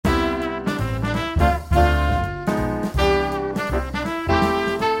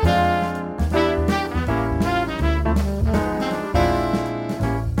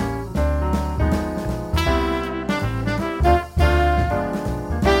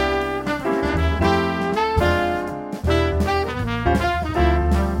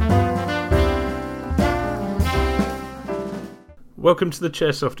Welcome to the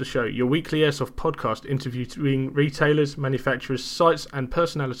Chairsofter Show, your weekly airsoft podcast interviewing retailers, manufacturers, sites and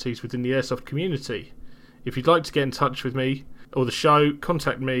personalities within the airsoft community. If you'd like to get in touch with me or the show,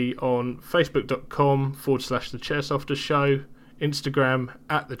 contact me on facebook.com/the Chairsofter Show, Instagram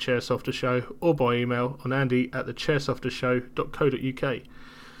 @the Chairsofter Show, or by email on andy@thechairsoftershow.co.uk.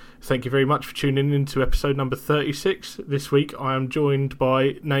 Thank you very much for tuning in to episode number 36. This week I am joined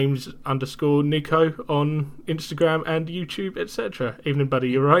by names_Nico on Instagram and YouTube, etc. Evening,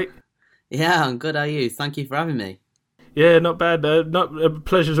 buddy, you right? Yeah, I'm good. How are you? Thank you for having me. Yeah, not bad.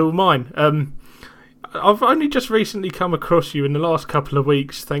 Pleasure's all mine. I've only just recently come across you in the last couple of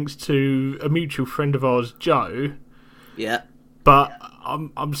weeks, thanks to a mutual friend of ours, Joe. Yeah. But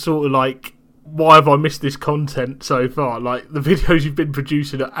I'm sort of like, why have I missed this content so far? Like, the videos you've been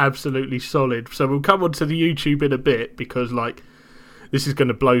producing are absolutely solid. So we'll come on to the YouTube in a bit, because like, this is going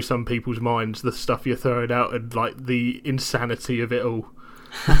to blow some people's minds, the stuff you're throwing out and like the insanity of it all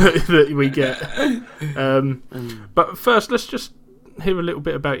that we get. But first, let's just hear a little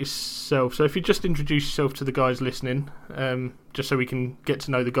bit about yourself. So if you just introduce yourself to the guys listening, just so we can get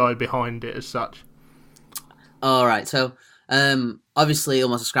to know the guy behind it as such. All right. So obviously all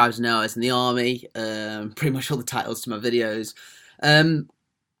my subscribers know I was in the army, pretty much all the titles to my videos.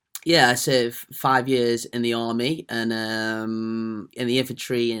 Yeah, I served 5 years in the army and in the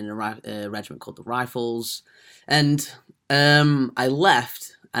infantry in a regiment called the Rifles. And I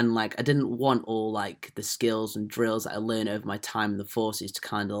left, and like I didn't want all like the skills and drills that I learned over my time in the forces to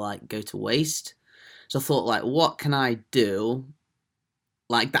kind of like go to waste. So I thought, like, what can I do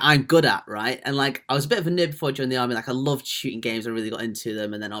like that I'm good at, right? And like I was a bit of a nerd before I joined the army. Like I loved shooting games, I really got into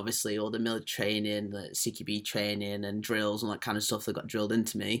them, and then obviously all the military training, the CQB training and drills and that kind of stuff that got drilled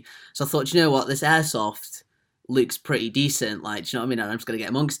into me. So I thought, you know what, this airsoft looks pretty decent, like, do you know what I mean? I'm just gonna get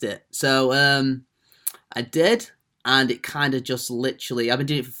amongst it. So I did, and it kind of just literally, I've been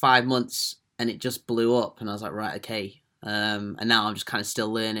doing it for 5 months and it just blew up, and I was like, right, okay. And now I'm just kind of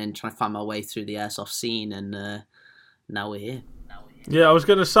still learning, trying to find my way through the airsoft scene, and now we're here. Yeah, I was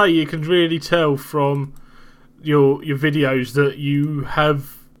going to say, you can really tell from your videos that you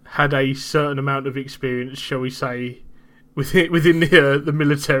have had a certain amount of experience, shall we say, within the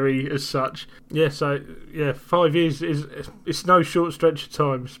military as such. Yeah, so yeah, 5 years it's no short stretch of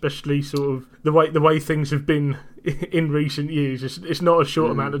time, especially sort of the way things have been in recent years. It's not a short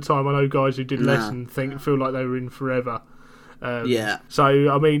amount of time. I know guys who did less and feel like they were in forever. Yeah.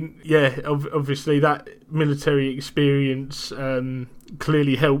 So, I mean, yeah, obviously that military experience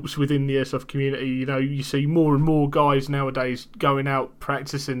clearly helps within the airsoft community. You know, you see more and more guys nowadays going out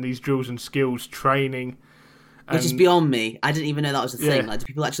practicing these drills and skills, training. Which is beyond me. I didn't even know that was a thing. Like, do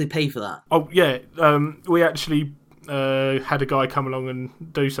people actually pay for that? Oh, yeah. We actually had a guy come along and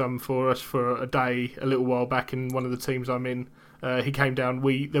do some for us for a day a little while back in one of the teams I'm in. He came down.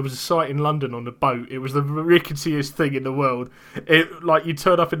 There was a site in London on a boat. It was the ricketiest thing in the world. Like, you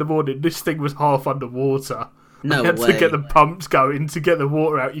turn up in the morning, this thing was half underwater. No I had way. to get the pumps going to get the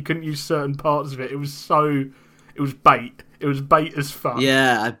water out. You couldn't use certain parts of it. It was bait. It was bait as fuck.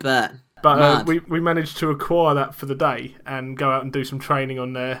 Yeah, I bet. But we managed to acquire that for the day and go out and do some training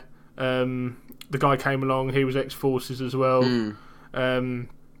on there. The guy came along. He was ex-forces as well.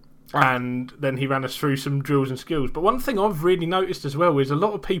 And then he ran us through some drills and skills. But one thing I've really noticed as well is a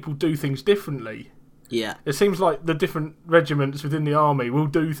lot of people do things differently. Yeah. It seems like the different regiments within the army will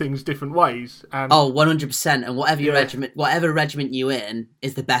do things different ways. And 100%. And whatever your regiment you in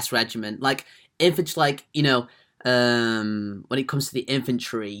is the best regiment. Like, if it's like, you know, when it comes to the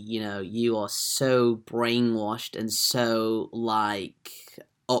infantry, you know, you are so brainwashed and so like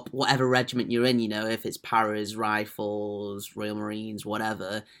up whatever regiment you're in, you know, if it's Paras, Rifles, Royal Marines,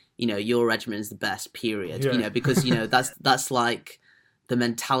 whatever, you know, your regiment is the best, period. Yeah. You know, because, you know, that's like the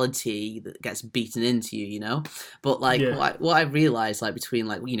mentality that gets beaten into you, you know. But like what I realized, like, between,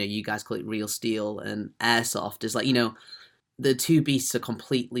 like, you know, you guys call it real steel and airsoft, is like, you know, the two beasts are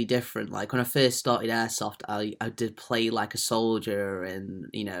completely different. Like, when I first started airsoft, I did play like a soldier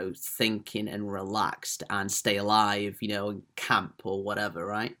and, you know, thinking and relaxed and stay alive, you know, in camp or whatever,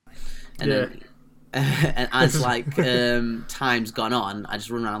 right? And then, and as like time's gone on, I just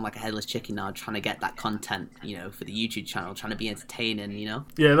run around like a headless chicken now, trying to get that content, you know, for the YouTube channel, trying to be entertaining, you know.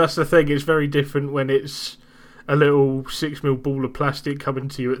 Yeah, that's the thing. It's very different when it's a little 6mm ball of plastic coming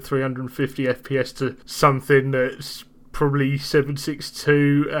to you at 350 FPS to something that's probably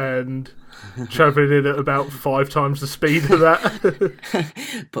 7.62 and travelling in at about 5 times the speed of that.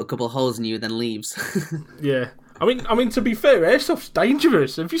 Put a couple of holes in you, then leaves. Yeah. I mean, to be fair, airsoft's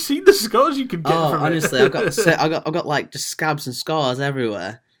dangerous. Have you seen the scars you can get from honestly, it? I've got like just scabs and scars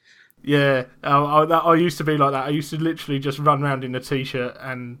everywhere. Yeah, I used to be like that. I used to literally just run around in a t-shirt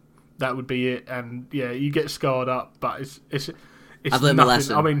and that would be it. And yeah, you get scarred up, but it's I've learned my nothing.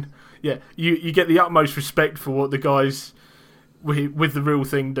 lesson. I mean, yeah, you get the utmost respect for what the guys with the real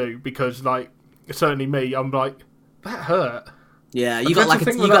thing do, because like certainly me, I'm like, that hurt. Yeah, you got like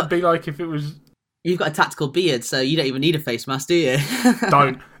that'd be like if it was. You've got a tactical beard, so you don't even need a face mask, do you?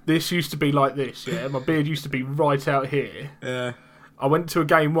 Don't. This used to be like this. Yeah, my beard used to be right out here. Yeah. I went to a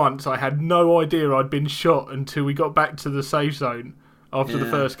game once. I had no idea I'd been shot until we got back to the safe zone after the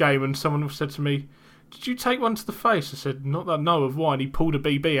first game, and someone said to me, "Did you take one to the face?" I said, "Not that I know of." Why? And he pulled a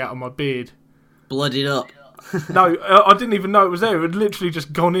BB out of my beard. Blooded up. No, I didn't even know it was there. It had literally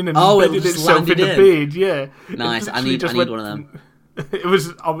just gone in and embedded itself in the beard. Yeah. Nice. I need one of them. It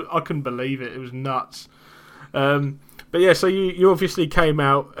was. I couldn't believe it. It was nuts. But yeah, so you obviously came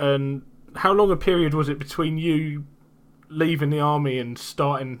out, and how long a period was it between you leaving the army and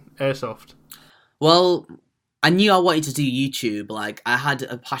starting Airsoft? Well, I knew I wanted to do YouTube. Like, I had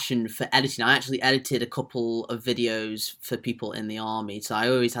a passion for editing. I actually edited a couple of videos for people in the army, so I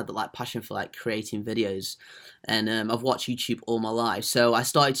always had that like passion for like creating videos. And I've watched YouTube all my life, so I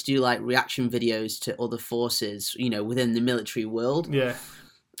started to do like reaction videos to other forces, you know, within the military world. Yeah.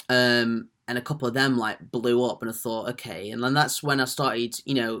 And a couple of them like blew up, and I thought, okay. And then that's when I started,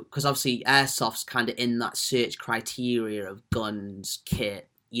 you know, because obviously Airsoft's kind of in that search criteria of guns, kit,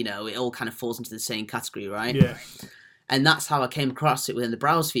 you know, it all kind of falls into the same category, right? Yeah. And that's how I came across it within the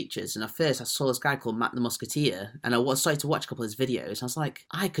browse features. And at first I saw this guy called Matt the Musketeer, and I started to watch a couple of his videos, and I was like,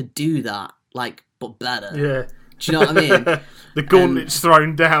 I could do that, like, but better. Yeah. Do you know what I mean? The gauntlet's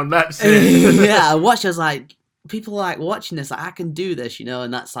thrown down, that's it. Yeah, I watched, I was like, people are like watching this, like, I can do this, you know,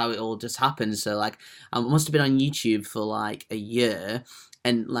 and that's how it all just happened. So like, I must have been on YouTube for like a year,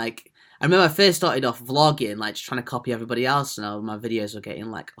 and like, I remember I first started off vlogging, like just trying to copy everybody else, and my videos were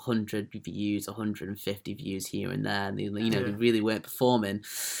getting like 100 views, 150 views here and there, and they, you know, they really weren't performing.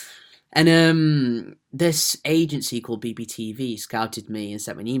 And this agency called BBTV scouted me and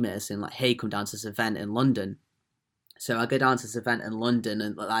sent me an email saying like, hey, come down to this event in London. So I go down to this event in London,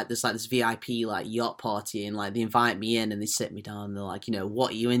 and like there's like this VIP like yacht party, and like they invite me in and they sit me down and they're like, you know,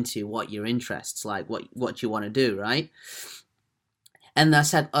 what are you into? What are your interests? Like what do you want to do, right? And I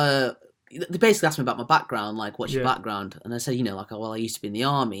said, they basically asked me about my background, like, what's your background? And I said, you know, like, well, I used to be in the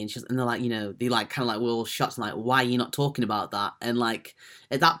army. And they're like, you know, they like kind of like were all shocked and like, why are you not talking about that? And like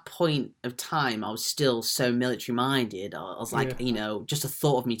at that point of time, I was still so military minded. I was like, you know, just the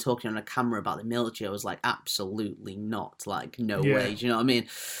thought of me talking on a camera about the military, I was like, absolutely not, like, no way. Do you know what I mean?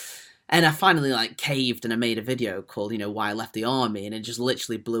 And I finally like caved, and I made a video called, you know, why I left the army, and it just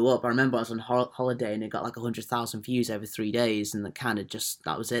literally blew up. I remember I was on holiday and it got like 100,000 views over 3 days, and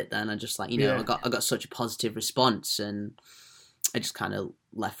that was it. Then I just like, you know, I got such a positive response, and I just kind of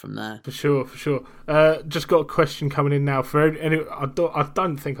left from there. For sure. Just got a question coming in now. I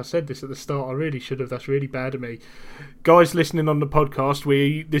don't think I said this at the start. I really should have. That's really bad of me. Guys listening on the podcast,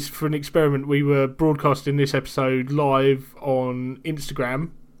 for an experiment, we were broadcasting this episode live on Instagram.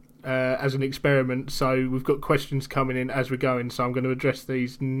 As an experiment, so we've got questions coming in as we're going, so I'm going to address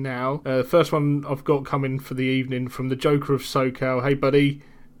these now. First one I've got coming for the evening from the Joker of SoCal. Hey buddy,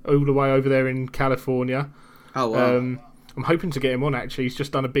 all the way over there in California. Oh wow. I'm hoping to get him on actually. He's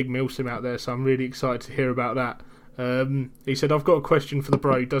just done a big milsim out there, so I'm really excited to hear about that. He said, I've got a question for the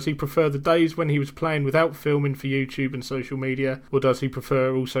bro. Does he prefer the days when he was playing without filming for YouTube and social media, or does he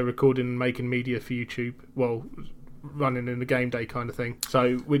prefer also recording and making media for YouTube? Well, running in the game day kind of thing.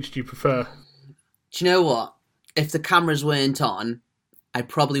 So which do you prefer? Do you know what? If the cameras weren't on, I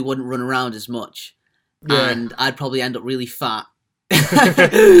probably wouldn't run around as much. And I'd probably end up really fat.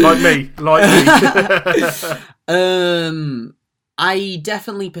 like me. I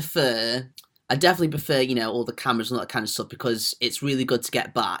definitely prefer, you know, all the cameras and all that kind of stuff, because it's really good to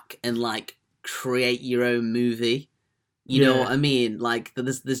get back and like create your own movie. You know what I mean? Like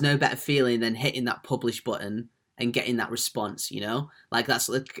there's no better feeling than hitting that publish button and getting that response, you know, like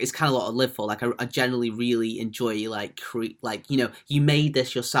it's kind of what I live for. Like I generally really enjoy like you know, you made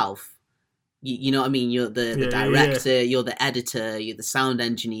this yourself. You know what I mean? You're the director, you're the editor, you're the sound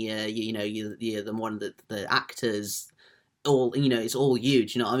engineer. You know, you're the one of the actors. All, you know, it's all you.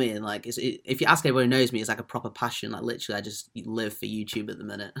 Do you know what I mean? Like, if you ask everyone who knows me, it's like a proper passion. Like, literally, I just live for YouTube at the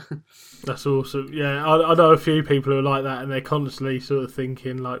minute. That's awesome. Yeah, I know a few people who are like that, and they're constantly sort of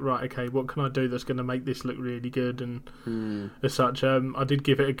thinking, like, right, okay, what can I do that's going to make this look really good? And as such, I did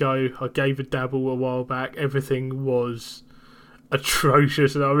give it a go. I gave a dabble a while back. Everything was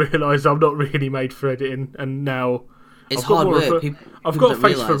atrocious, and I realised I'm not really made for editing. And now It's I've got hard more of work. I've People got a don't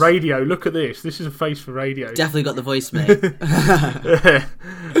face for realise. radio. Look at this. This is a face for radio. Definitely got the voice, mate.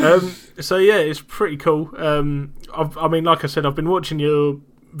 So yeah, it's pretty cool. I mean, like I said, I've been watching your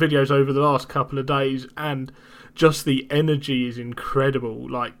videos over the last couple of days, and just the energy is incredible.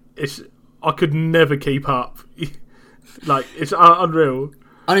 Like I could never keep up. Like it's unreal.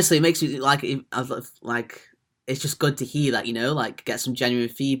 Honestly, it makes me like it's just good to hear that, like get some genuine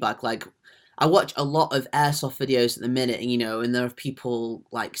feedback. Like I watch a lot of airsoft videos at the minute, and there are people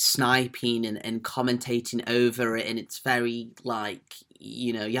like sniping and commentating over it, and it's very like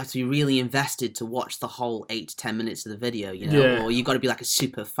you have to be really invested to watch the whole 8 to 10 minutes of the video, Yeah. or you got to be like a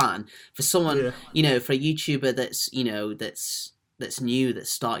super fan. For someone, for a YouTuber that's new,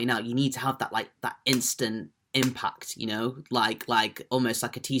 that's starting out, you need to have that that instant impact, like almost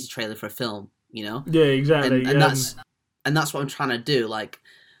like a teaser trailer for a film, Yeah, exactly. and that's what I'm trying to do. Like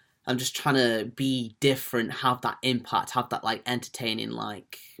I'm just trying to be different, have that impact, have that like entertaining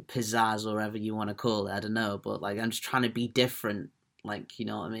like pizzazz or whatever you want to call it. I don't know, but like I'm just trying to be different. Like, you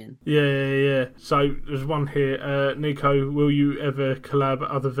know what I mean? Yeah. So there's one here. Nico, will you ever collab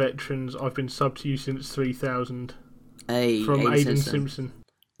other veterans? I've been sub to you since 3000. Hey, From Aiden Aiden Simpson.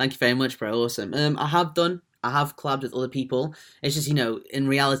 Thank you very much, bro. Awesome. I have collabed with other people. It's just, in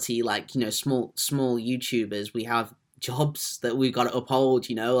reality, like, small YouTubers, we have jobs that we've got to uphold,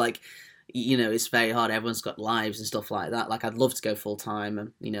 like, it's very hard. Everyone's got lives and stuff like that. Like, I'd love to go full time,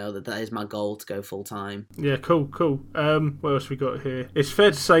 and that is my goal, to go full time. Yeah, cool. What else we got here? It's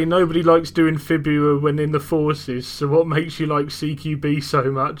fair to say nobody likes doing Fibula when in the forces. So what makes you like CQB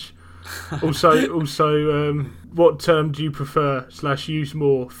so much? Also, what term do you prefer / use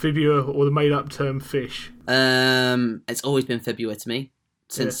more, Fibula or the made-up term fish? It's always been Fibula to me.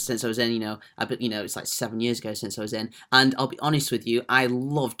 Since I was in, it's like 7 years ago since I was in. And I'll be honest with you, I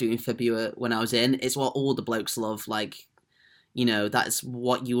loved doing Fibula when I was in. It's what all the blokes love. Like, that's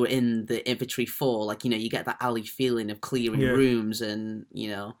what you were in the infantry for. Like, you get that alley feeling of clearing rooms and,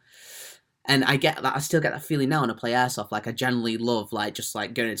 and I get that. I still get that feeling now when I play airsoft. Like I generally love like just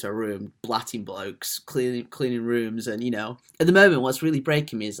like going into a room, blatting blokes, cleaning rooms, and at the moment what's really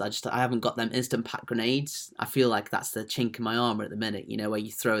breaking me is I haven't got them instant pack grenades. I feel like that's the chink in my armor at the minute. Where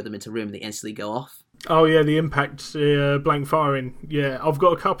you throw them into a room and they instantly go off. Oh yeah, the impact blank firing. Yeah, I've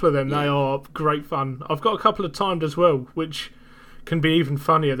got a couple of them. Yeah. They are great fun. I've got a couple of timed as well, which can be even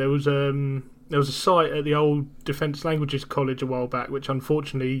funnier. There was a site at the old Defence Languages College a while back, which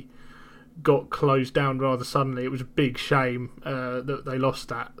unfortunately got closed down rather suddenly. It was a big shame that they lost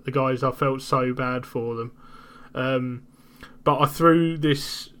that. The guys, I felt so bad for them. But I threw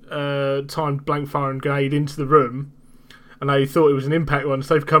this timed blank firing grenade into the room, and they thought it was an impact one,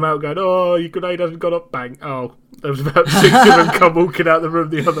 so they've come out going, "Oh, your grenade hasn't gone up." Bang! Oh, there was about 6 of them come walking out the room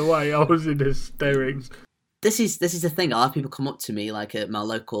the other way. I was in hysterics. This is the thing. A lot of people come up to me like at my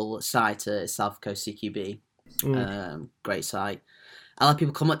local site, South Coast CQB. Great site. A lot of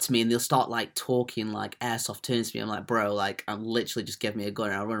people come up to me and they'll start like talking like airsoft terms to me. I'm like, bro, like I'm literally just give me a gun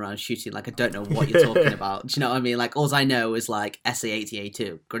and I'll run around shooting. Like I don't know what you're talking about. Do you know what I mean? Like all I know is like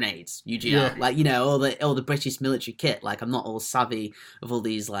SA-80A2, grenades, UGL, like all the British military kit. Like I'm not all savvy of all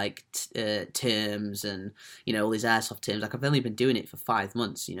these like terms and all these airsoft terms. Like I've only been doing it for 5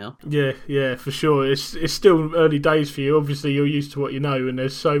 months. Yeah, for sure. It's still early days for you. Obviously, you're used to what you know, and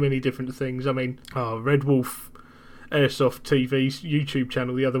there's so many different things. I mean, Red Wolf Airsoft TV's YouTube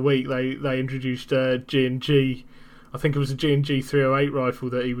channel the other week, they introduced G&G. I think it was a G&G 308 rifle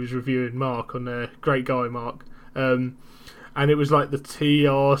that he was reviewing, Mark, on there. Great guy, Mark. And it was like the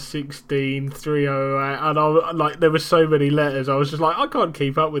TR16 308, and there were so many letters. I was just like, I can't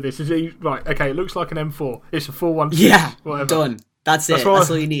keep up with this. Right? Okay, it looks like an M4. It's a 416. Yeah, whatever. Done. That's it. That's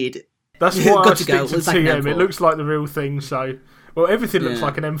all you need. That's why I to stick go. to Looks TM. like an It looks like the real thing. So. Well, everything looks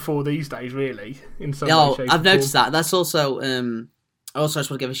like an M4 these days, really. In some way, shape, I've noticed that. That's also. I just want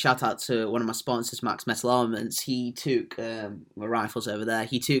to give a shout out to one of my sponsors, Max Metal Armaments. He took my rifles over there.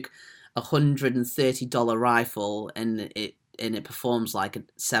 He took $130 rifle, and it performs like a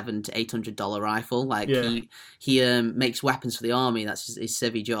 $700 to $800 rifle. Like he makes weapons for the army. That's his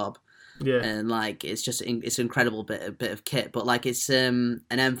civvy job. Yeah, and like it's an incredible bit of kit, but like it's an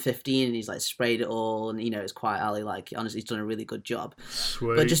M15 and he's like sprayed it all, and it's quite alley. Like honestly, he's done a really good job.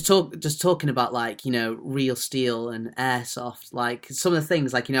 Sweet. But just talking about like real steel and airsoft, like some of the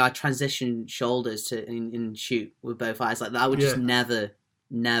things like I transition shoulders to and shoot with both eyes, like that would just never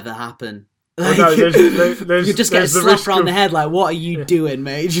happen. Like, no, there's you just get slapped around the head. Like, what are you doing,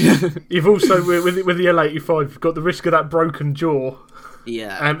 mate? You've also with the L85, you've got the risk of that broken jaw.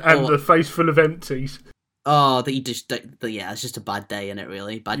 Yeah, and the face full of empties. Oh, that you just it's just a bad day, isn't it?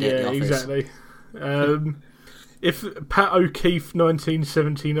 Really, bad day at the office. Exactly. If Pat O'Keefe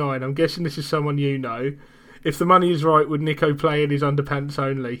 1979, I'm guessing this is someone you know. If the money is right, would Nico play in his underpants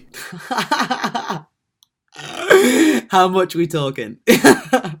only? How much are we talking?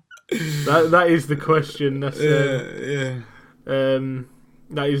 That is the question. That's yeah.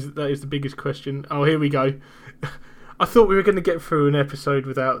 that is the biggest question. Oh, here we go. I thought we were going to get through an episode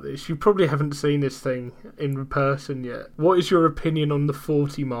without this. You probably haven't seen this thing in person yet. What is your opinion on the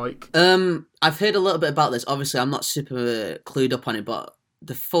 40 mic? I've heard a little bit about this. Obviously, I'm not super clued up on it, but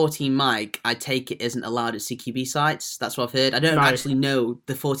the 40 mic, I take it, isn't allowed at CQB sites. That's what I've heard. I don't actually know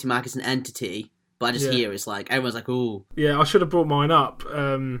the 40 mic is an entity, but I just hear it's like, everyone's like, ooh. Yeah, I should have brought mine up.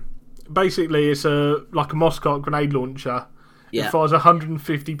 Basically, it's like a Mosscart grenade launcher. Yeah. It fires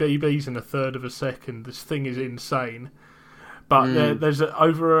 150 BBs in a third of a second. This thing is insane. But there's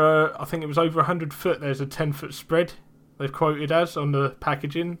I think it was over 100 foot. There's a 10-foot spread. They've quoted as on the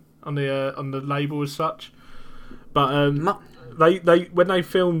packaging, on the label as such. But they when they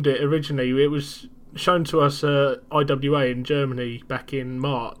filmed it originally, it was shown to us at IWA in Germany back in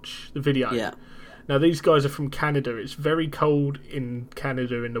March. The video. Yeah. Now, these guys are from Canada. It's very cold in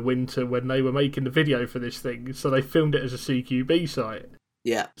Canada in the winter when they were making the video for this thing, so they filmed it as a CQB site.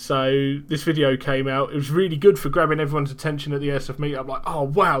 Yeah. So this video came out. It was really good for grabbing everyone's attention at the Airsoft meetup. Like, oh,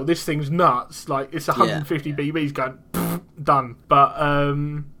 wow, this thing's nuts. Like, it's 150 BBs going, done. But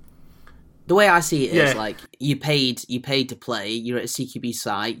the way I see it is like you paid to play. You're at a CQB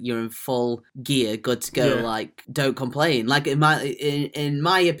site. You're in full gear, good to go. Like, don't complain. Like in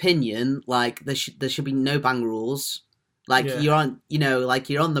my opinion, like there should be no bang rules. Like you're on,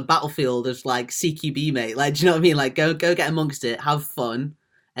 you're on the battlefield as like CQB, mate. Like, do you know what I mean? Like, go get amongst it, have fun,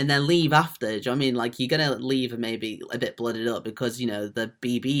 and then leave after. Do you know what I mean? Like, you're gonna leave and maybe a bit blooded up because the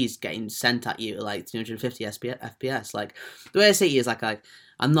BB's getting sent at you at like 350 FPS. Like, the way I see it is like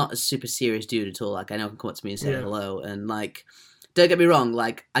I'm not a super serious dude at all. Like, I know can come up to me and say hello, and like, don't get me wrong.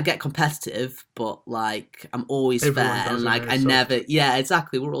 Like, I get competitive, but like, I'm always fair, and like, I never. Yeah,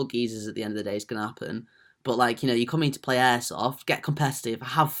 exactly. We're all geezers at the end of the day. It's gonna happen. But like, you come in to play airsoft, get competitive,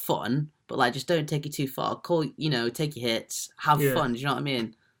 have fun, but like, just don't take it too far. Take your hits, have fun. Do you know what I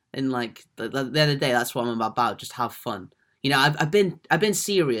mean? And like, the end of the day, that's what I'm about. Just have fun. I've been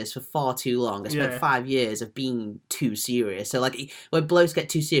serious for far too long. I spent 5 years of being too serious. So like, when blokes get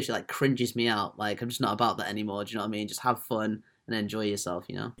too serious, it like cringes me out. Like, I'm just not about that anymore. Do you know what I mean? Just have fun and enjoy yourself.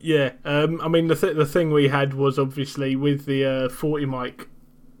 Yeah. I mean, the thing we had was obviously with the 40 mic,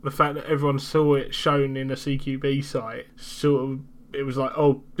 the fact that everyone saw it shown in a CQB site, sort of, it was like,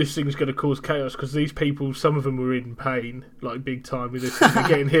 oh, this thing's going to cause chaos because these people, some of them were in pain, like big time with this thing,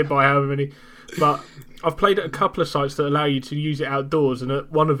 getting hit by however many. But I've played at a couple of sites that allow you to use it outdoors, and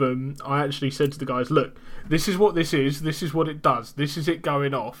at one of them, I actually said to the guys, look, this is what this is what it does, this is it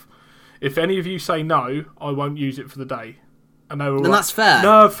going off. If any of you say no, I won't use it for the day. And they were like, that's fair.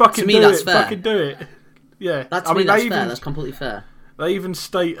 No, fucking to me, do that's it. Fair. Fucking do it. Yeah. That's fair. That's completely fair. They even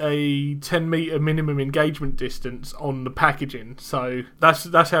state a 10-metre minimum engagement distance on the packaging, so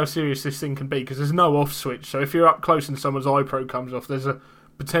that's how serious this thing can be, because there's no off switch. So if you're up close and someone's iPro comes off, there's a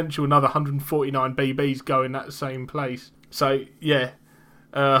potential another 149 BBs going at the same place. So yeah,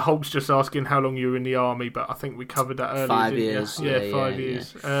 Hulk's just asking how long you were in the army, but I think we covered that earlier. 5 years. Yeah, 5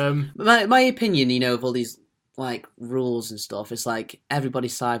 years. My opinion, of all these like rules and stuff, it's like everybody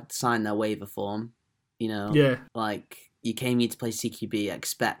signed their waiver form. Yeah. Like, you came here to play CQB,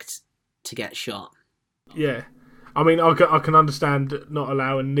 expect to get shot. Yeah. I mean, I can understand not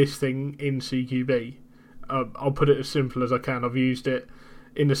allowing this thing in CQB. I'll put it as simple as I can. I've used it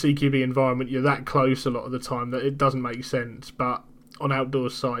in the CQB environment. You're that close a lot of the time that it doesn't make sense. But on outdoor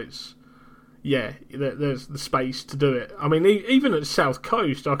sites, yeah, there's the space to do it. I mean, even at South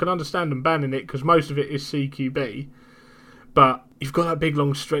Coast, I can understand them banning it because most of it is CQB. But you've got that big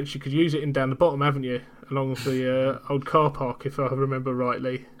long stretch. You could use it in down the bottom, haven't you? Along the old car park, if I remember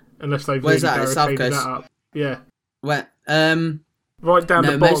rightly. Unless they've really barricaded that up. Yeah. Where? Right down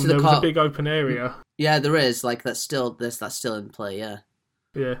the bottom, there was a big open area. Yeah, there is. Like, that's still in play, yeah.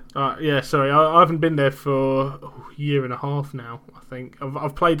 Yeah. Sorry, I haven't been there for a year and a half now, I think.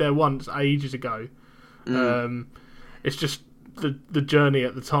 I've played there once, ages ago. It's just the journey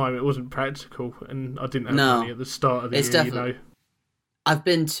at the time, it wasn't practical, and I didn't have money at the start of the year, definitely... I've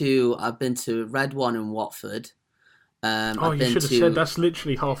been to Red One in Watford. You should have said that's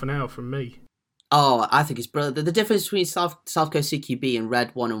literally half an hour from me. Oh, I think it's brilliant. The difference between South Coast CQB and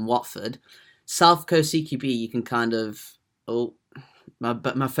Red One in Watford, South Coast CQB, you can kind of... Oh,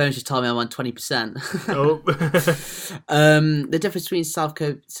 my phone's just telling me I'm on 20%. The difference between South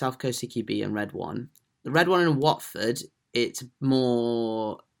Coast CQB and Red One. The Red One in Watford, it's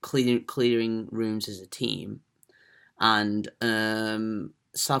more clearing rooms as a team. and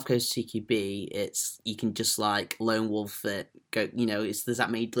South Coast CQB, you can just like lone wolf it. Go, there's that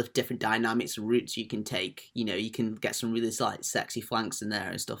many different dynamics and routes you can take. You can get some really like sexy flanks in there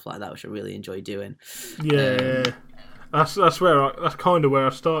and stuff like that, which I really enjoy doing. Yeah. That's kind of where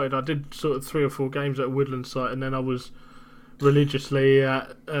I started. I did sort of 3 or 4 games at Woodland site, and then I was religiously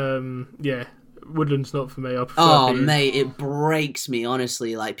at Woodland's not for me. I prefer mate, it breaks me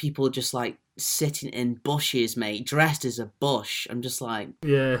honestly. Like people just like sitting in bushes, mate, dressed as a bush. I'm just like,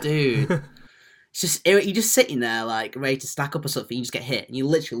 dude. It's just you're just sitting there like ready to stack up or something. You just get hit, and you're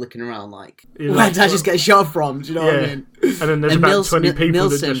literally looking around like, where did I just get shot from? Do you know what I mean? And then there's about 20 people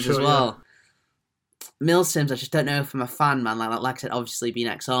that just shot as well. Milsims, I just don't know if I'm a fan, man. Like I said, obviously being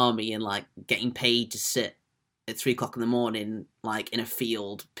ex-army and like getting paid to sit at 3 o'clock in the morning, like in a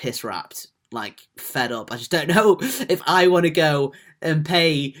field, piss wrapped, like fed up. I just don't know if I want to go and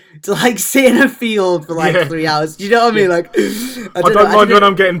pay to like sit in a field for like 3 hours. Do you know what I mean? Like, I don't mind when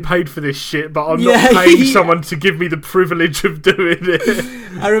I'm getting paid for this shit, but I'm not paying someone to give me the privilege of doing it.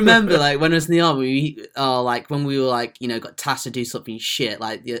 I remember like when I was in the army, when we were like, got tasked to do something shit,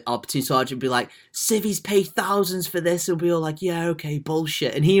 like our platoon sergeant would be like, civvies pay thousands for this, and we were like, yeah, okay,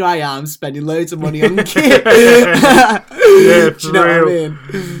 bullshit. And here I am spending loads of money on kit. Do you know real. What I mean?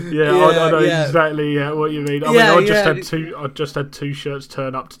 I know exactly what you mean. I just had 2 shirts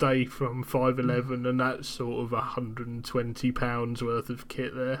turn up today from 511, and that's sort of £120 worth of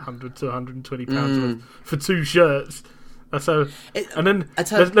kit there, £100 to £120 worth for 2 shirts. That's and then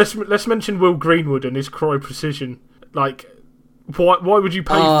let's mention Will Greenwood and his Cry Precision. Like, why would you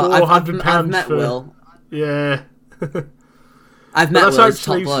pay £400 I've met for? Will. Yeah, I've met Will. He's a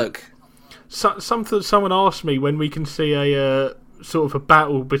top bloke. Someone asked me when we can see a sort of a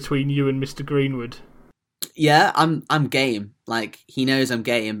battle between you and Mr. Greenwood. Yeah, I'm game. Like, he knows I'm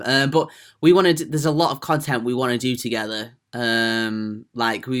game. But we want to. There's a lot of content we want to do together.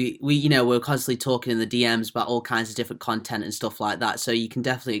 Like we we're constantly talking in the DMs about all kinds of different content and stuff like that. So you can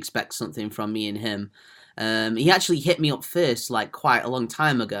definitely expect something from me and him. He actually hit me up first, like quite a long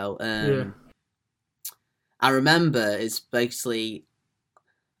time ago. I remember it's basically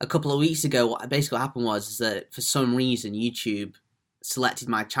a couple of weeks ago. What happened was that for some reason YouTube selected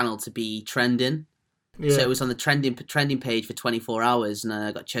my channel to be trending. So it was on the trending page for 24 hours, and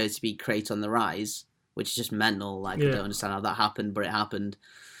I got chosen to be Creator on the Rise, which is just mental. Like, I don't understand how that happened, but it happened.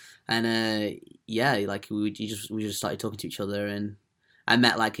 And like we just started talking to each other, and I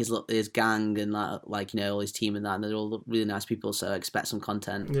met like his gang and like all his team and that, and they're all really nice people. So I expect some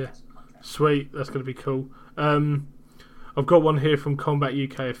content. Yeah, sweet. That's gonna be cool. I've got one here from Combat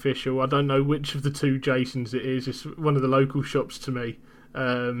UK Official. I don't know which of the 2 Jasons it is. It's one of the local shops to me.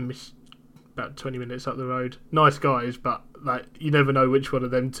 It's about 20 minutes up the road. Nice guys, but like you never know which one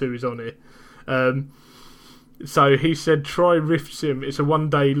of them 2 is on here. So he said, try Rift Sim. It's a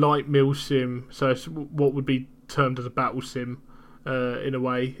 1-day light meal sim. So it's what would be termed as a battle sim in a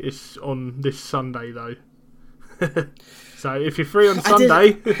way. It's on this Sunday though. So if you're free on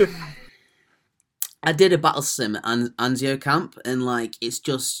Sunday... I did a battle sim at Anzio Camp, and like it's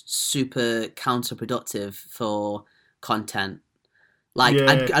just super counterproductive for content. Like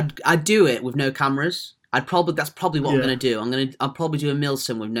I'd do it with no cameras. That's probably what I'm gonna do. I'll probably do a mil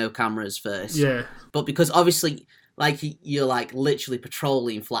sim with no cameras first. Yeah. But because obviously, like you're like literally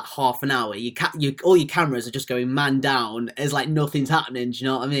patrolling for like half an hour, all your cameras are just going man down as like nothing's happening. Do you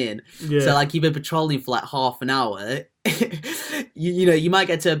know what I mean? Yeah. So like you've been patrolling for like half an hour. you might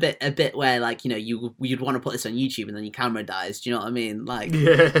get to a bit where like you'd want to put this on YouTube and then your camera dies. Do you know what I mean? Like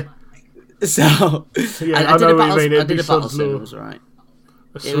So I did a battle sim. It was alright.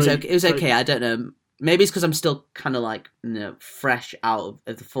 It was okay. I don't know. Maybe it's because I'm still kind of like fresh out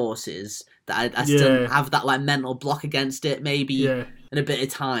of the forces that I still have that like mental block against it. Maybe in a bit of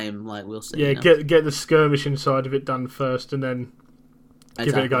time, like we'll see. Yeah, get the skirmishing side of it done first, and then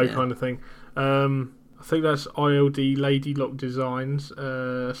give it a go, kind of thing. I think that's ILD Lady Lock Designs.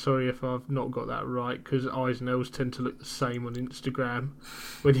 Sorry if I've not got that right, because eyes and L's tend to look the same on Instagram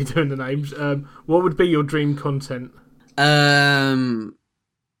when you're doing the names. What would be your dream content?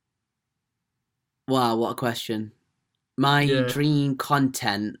 Wow, what a question. My dream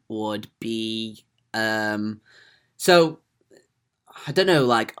content would be... So, I don't know,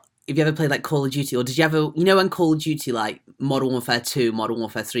 like, if you ever played, like, Call of Duty, or did you ever... You know when Call of Duty, like, Modern Warfare 2, Modern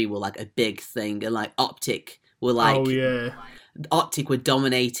Warfare 3 were, like, a big thing, and, like, Optic were, like... Oh, yeah. Optic were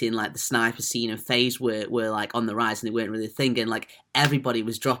dominating, like, the sniper scene, and FaZe were like, on the rise, and they weren't really a thing, and, like, everybody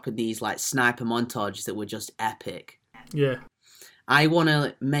was dropping these, like, sniper montages that were just epic. Yeah. I want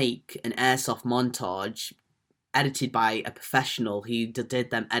to make an airsoft montage edited by a professional who did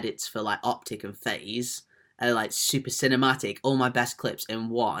them edits for like Optic and FaZe, like super cinematic, all my best clips in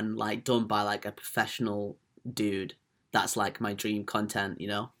one, like done by like a professional dude. That's like my dream content, you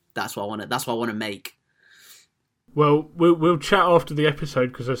know. That's what I want to. That's what I want to make. Well, we'll chat after the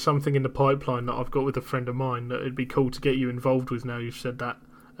episode because there's something in the pipeline that I've got with a friend of mine that it'd be cool to get you involved with. Now you've said that.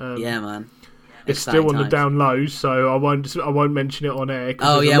 Yeah, man. It's still on the down low, so I won't mention it on air.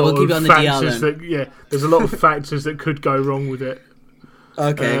 Oh yeah, we'll keep it on the DL then. There's a lot of factors that could go wrong with it.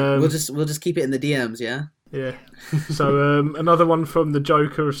 Okay, we'll just keep it in the DMs, yeah. Yeah. So another one from the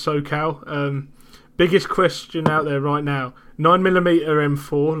Joker of SoCal. Biggest question out there right now: 9mm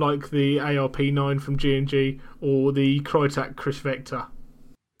M4 like the ARP9 from G&G or the Crytek Chris Vector?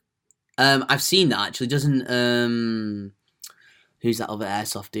 I've seen that actually. Doesn't who's that other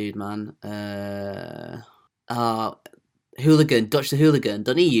airsoft dude, man? Hooligan, Dutch the Hooligan.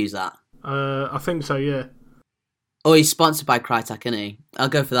 Doesn't he use that? I think so. Yeah. Oh, he's sponsored by Crytek, isn't he? I'll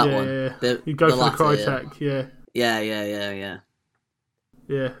go for that one. Yeah. You go for the Crytek, yeah.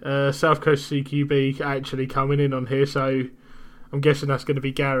 Yeah, South Coast CQB actually coming in on here, so I'm guessing that's going to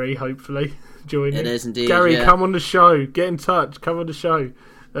be Gary, hopefully, joining. It is indeed, Gary, yeah. come on the show. Get in touch. Come on the show.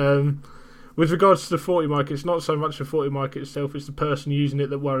 With regards to the 40 mic, it's not so much the 40 mic itself, it's the person using it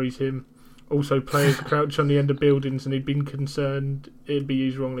that worries him. Also, players crouch on the end of buildings and he'd been concerned it'd be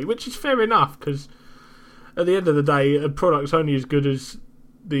used wrongly, which is fair enough, because at the end of the day, a product's only as good as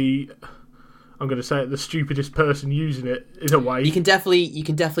the stupidest person using it, in a way. You can definitely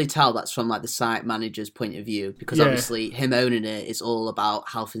tell that's from like the site manager's point of view, because obviously him owning it is all about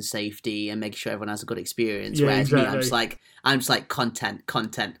health and safety and making sure everyone has a good experience. Yeah, whereas exactly. me, I'm just like content.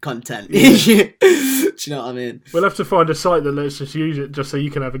 Yeah. Do you know what I mean? We'll have to find a site that lets us use it just so you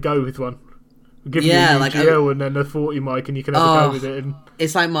can have a go with one. We'll give you a UGL and then a 40 mic and you can have a go with it. And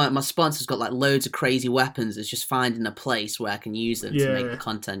it's like my sponsor's got like loads of crazy weapons. It's just finding a place where I can use them to make the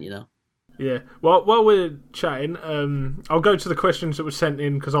content, you know? Yeah. Well, while we're chatting, I'll go to the questions that were sent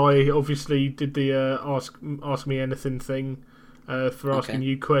in, because I obviously did the ask me anything thing for asking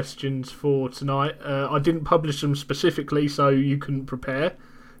you questions for tonight. I didn't publish them specifically, so you couldn't prepare.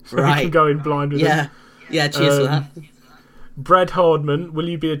 So you can go in blind with them. Yeah, cheers for that. Brad Hardman, will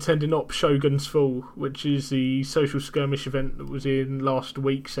you be attending Op Shogun's Fall, which is the social skirmish event that was in last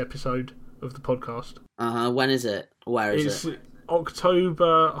week's episode of the podcast? When is it? Where is it?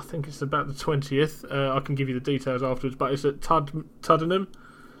 October, I think it's about the 20th. I can give you the details afterwards, but it's at Tuddenham,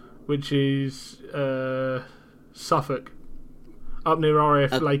 which is Suffolk, up near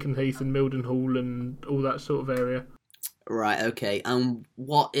RAF Lakenheath and Mildenhall and all that sort of area. Right, okay. And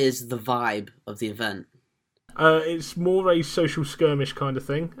what is the vibe of the event? It's more a social skirmish kind of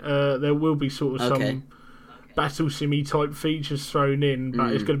thing. There will be sort of some battle simmy type features thrown in,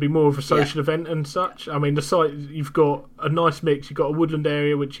 but it's going to be more of a social event and such. I mean, the site, you've got a nice mix. You've got a woodland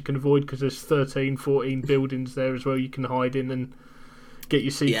area which you can avoid because there's 13, 14 buildings there as well you can hide in and get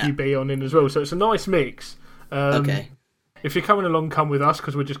your CQB on in as well. So it's a nice mix. If you're coming along, come with us,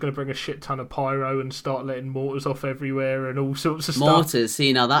 because we're just going to bring a shit ton of pyro and start letting mortars off everywhere and all sorts of stuff. Mortars,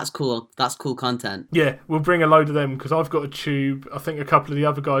 see, now that's cool. That's cool content. Yeah, we'll bring a load of them, because I've got a tube. I think a couple of the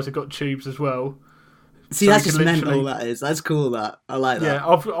other guys have got tubes as well. See, so that's just mental, that is. That's cool, that. I like that. Yeah,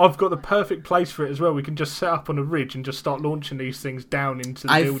 I've got the perfect place for it as well. We can just set up on a ridge and just start launching these things down into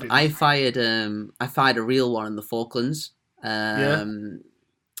the building. I fired a real one in the Falklands. It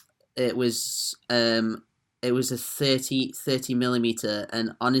was a 30 millimeter,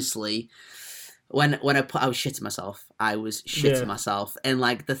 and honestly, when I was shitting myself. I was shitting myself, and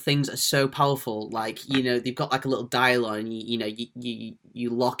like the things are so powerful. Like, you know, they've got like a little dial on, and you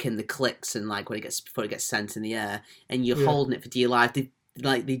lock in the clicks, and like before it gets sent in the air, and you're holding it for dear life. They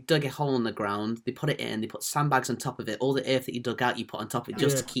dug a hole in the ground, they put it in, they put sandbags on top of it, all the earth that you dug out you put on top of it,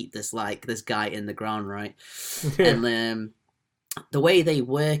 just to keep this guy in the ground, right? And the way they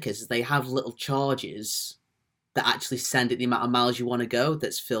work is they have little charges that actually send it the amount of miles you want to go,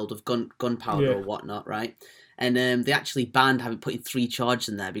 that's filled with gunpowder or whatnot, right? And they actually banned putting 3 charges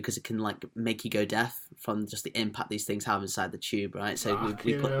in there, because it can like make you go deaf from just the impact these things have inside the tube, right? So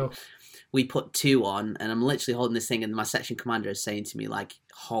we put 2 on, and I'm literally holding this thing, and my section commander is saying to me, like,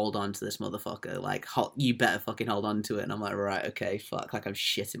 hold on to this motherfucker, like, you better fucking hold on to it. And I'm like, right, okay, fuck, like I'm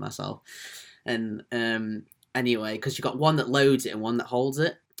shitting myself. And anyway, because you got one that loads it and one that holds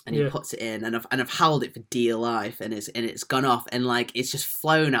it. And he puts it in, and I've held it for dear life, and it's gone off, and like it's just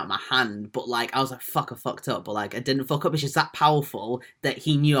flown out my hand. But like I was like, fuck, I fucked up, but like I didn't fuck up. It's just that powerful that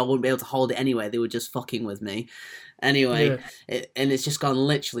he knew I wouldn't be able to hold it anyway. They were just fucking with me, anyway. And it's just gone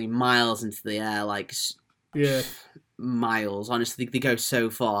literally miles into the air, like miles. Honestly, they go so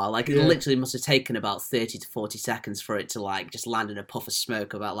far. Like it literally must have taken about 30 to 40 seconds for it to like just land in a puff of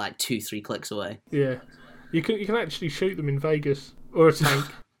smoke about like 2-3 clicks away. Yeah. You can actually shoot them in Vegas or a tank,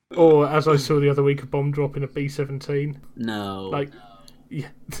 or as I saw the other week, a bomb drop in a B-17. No. Like, yeah.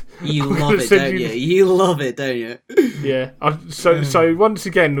 You love it, don't you? You love it, don't you? Yeah. So once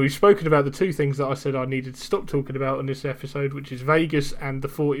again, we've spoken about the two things that I said I needed to stop talking about on this episode, which is Vegas and the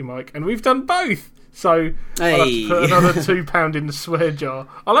 40 mic, and we've done both. So I'll have to put another £2 in the swear jar.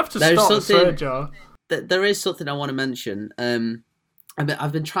 I'll have to start a swear jar. There is something I want to mention.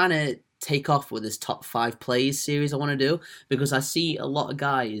 I've been trying to take off with this top 5 plays series I want to do, because I see a lot of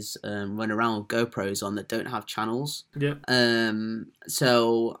guys run around with GoPros on that don't have channels. Yeah.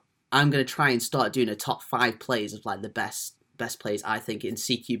 So I'm going to try and start doing a top 5 plays of like the best plays I think in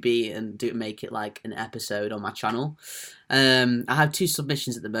CQB, and make it like an episode on my channel. I have 2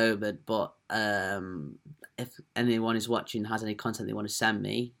 submissions at the moment, but if anyone is watching has any content they want to send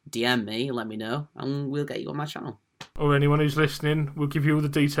me, DM me, let me know, and we'll get you on my channel. Or anyone who's listening, we'll give you all the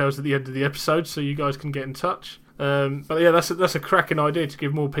details at the end of the episode, so you guys can get in touch. But yeah, that's a cracking idea to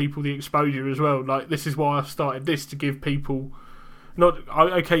give more people the exposure as well. Like, this is why I've started this, to give people, we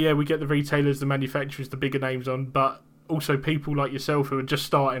get the retailers, the manufacturers, the bigger names on, but also people like yourself who are just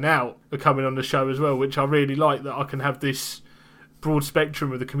starting out are coming on the show as well, which I really like, that I can have this broad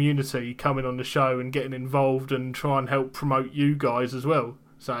spectrum of the community coming on the show and getting involved and try and help promote you guys as well.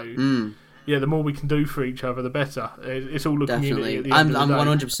 So yeah, the more we can do for each other, the better. It's all a community. At the end I'm of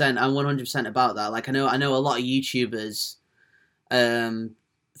the day. 100%. I'm 100% about that. Like, I know a lot of YouTubers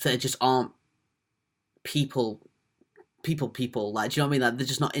that just aren't people. Like, do you know what I mean? Like, they're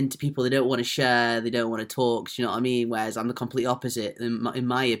just not into people. They don't want to share. They don't want to talk. Do you know what I mean? Whereas I'm the complete opposite. In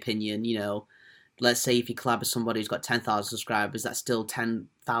my opinion, you know, let's say if you collab with somebody who's got 10,000 subscribers, that's still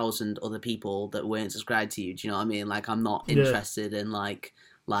 10,000 other people that weren't subscribed to you. Do you know what I mean? Like, I'm not interested in like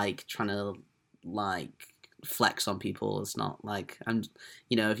trying to like flex on people. It's not like I'm,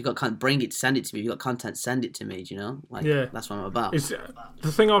 you know, if you got content, bring it, send it to me. If you got content, send it to me. Do you know? Like, that's what I'm about. It's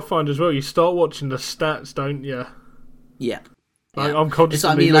the thing I find as well. You start watching the stats, don't you? Yeah. Like, I'm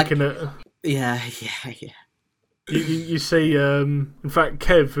constantly looking at. Yeah. You see, in fact,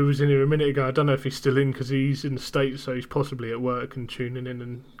 Kev, who was in here a minute ago, I don't know if he's still in because he's in the States, so he's possibly at work and tuning in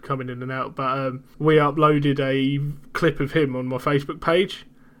and coming in and out. But we uploaded a clip of him on my Facebook page.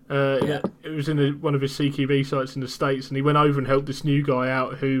 It was in one of his CQB sites in the States, and he went over and helped this new guy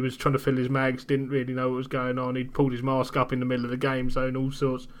out who was trying to fill his mags, didn't really know what was going on. He'd pulled his mask up in the middle of the game zone, all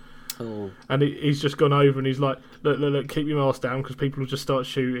sorts. Oh. And he's just gone over and he's like, look, keep your mask down because people will just start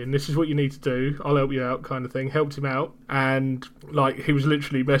shooting. This is what you need to do. I'll help you out, kind of thing. Helped him out, and like, he was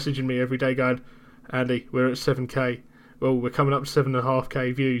literally messaging me every day going, Andy, we're at 7k. Well, we're coming up to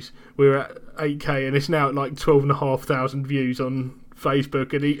 7.5k views. We're at 8k, and it's now at like 12,500 views on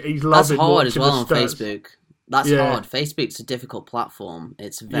Facebook, and he's loving. That's hard as well on stats. Facebook. That's hard. Facebook's a difficult platform.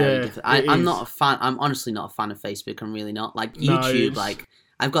 It's very difficult. I'm not a fan. I'm honestly not a fan of Facebook. I'm really not. Like YouTube, like,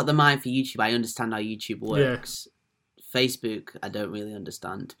 I've got the mind for YouTube. I understand how YouTube works. Facebook, I don't really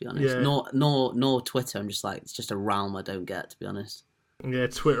understand, to be honest. Nor Twitter. I'm just like, it's just a realm I don't get, to be honest. Yeah,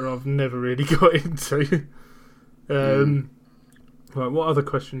 Twitter I've never really got into. Right, what other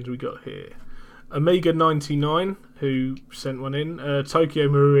questions we got here? Omega99, who sent one in. Tokyo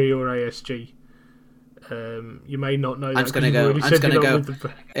Marui or ASG? You may not know that. I'm just gonna go for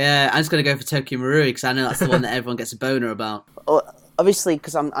Tokyo Marui because I know that's the one that everyone gets a boner about. Obviously,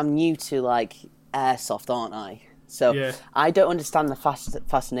 because I'm new to like airsoft, aren't I? So I don't understand the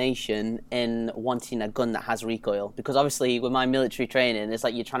fascination in wanting a gun that has recoil, because obviously with my military training, it's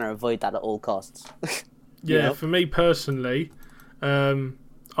like you're trying to avoid that at all costs. For me personally,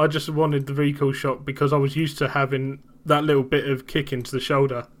 I just wanted the recoil shot because I was used to having that little bit of kick into the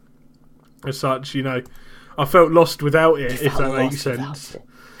shoulder. As such, you know, I felt lost without it, if that makes sense.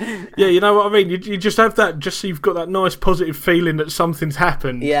 Yeah, you know what I mean? You just have that, just so you've got that nice positive feeling that something's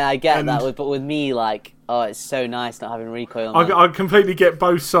happened. Yeah, I get that, but with me, like, oh, it's so nice not having recoil. I completely get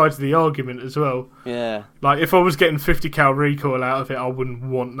both sides of the argument as well. Yeah. Like, if I was getting 50 cal recoil out of it, I wouldn't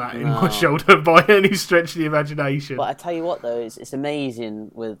want that in my shoulder by any stretch of the imagination. But I tell you what, though, it's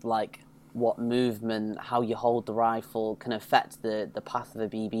amazing with, like, what movement, how you hold the rifle can affect the path of a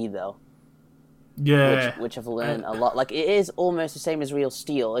BB, though. Yeah, which I've learned a lot. Like, it is almost the same as real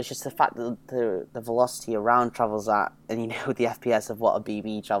steel. It's just the fact that the velocity a round travels at, and, you know, the FPS of what a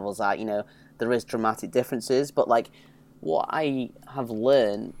BB travels at, you know, there is dramatic differences. But, like, what I have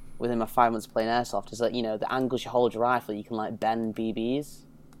learned within my 5 months playing airsoft is that, you know, the angles you hold your rifle, you can, like, bend BBs.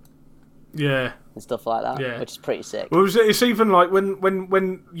 Yeah. And stuff like that, which is pretty sick. Well, it's even like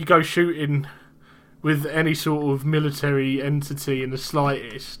when you go shooting with any sort of military entity in the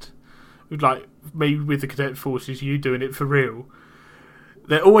slightest, like me with the cadet forces, you doing it for real,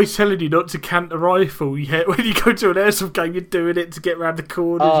 they're always telling you not to cant a rifle. Yet when you go to an airsoft game, you're doing it to get around the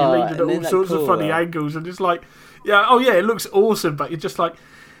corners. You're leaning at all sorts of funny angles, and it's like, it looks awesome. But you're just like,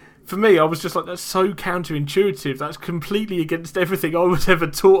 for me, I was just like, that's so counterintuitive. That's completely against everything I was ever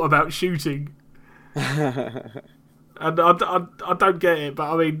taught about shooting. And I don't get it,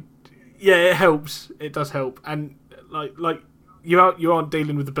 but I mean, yeah, it helps. It does help, and like you aren't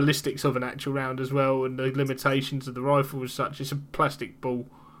dealing with the ballistics of an actual round as well, and the limitations of the rifle as such. It's a plastic ball,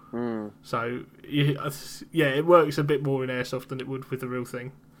 so it works a bit more in airsoft than it would with the real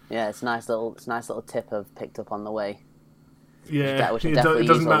thing. Yeah, it's a nice little tip I've picked up on the way. Yeah, it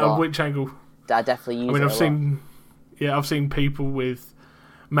doesn't matter which angle. I definitely use. I've seen people with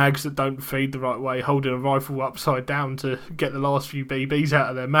mags that don't feed the right way, holding a rifle upside down to get the last few BBs out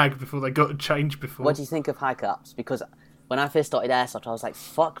of their mag before they got to change before. What do you think of high caps? Because when I first started airsoft, I was like,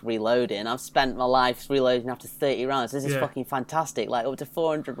 fuck reloading. I've spent my life reloading after 30 rounds. This is fucking fantastic. Like, up to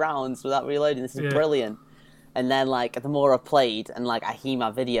 400 rounds without reloading. This is brilliant. And then, like, the more I've played, and, like, I hear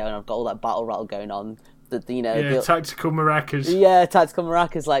my video, and I've got all that battle rattle going on, tactical maracas. Yeah, tactical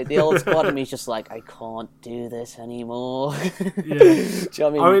maracas. Like, the old squad of me is just like, I can't do this anymore. Yeah. Do you know what I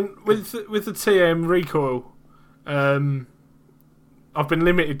mean? I mean, with the TM recoil, I've been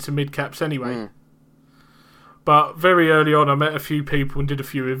limited to mid caps anyway. But very early on, I met a few people and did a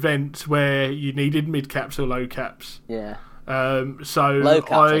few events where you needed mid caps or low caps. Yeah. So low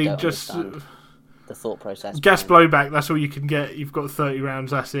caps, I just understand the thought process. Gas blowback. That's all you can get. You've got 30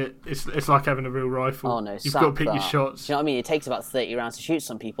 rounds. That's it. It's like having a real rifle. Oh no, you've got to pick your shots. Do you know what I mean? It takes about 30 rounds to shoot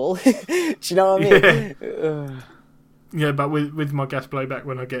some people. Do you know what I mean? Yeah, but with my gas blowback,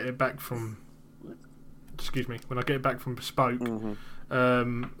 when I get it back from Bespoke,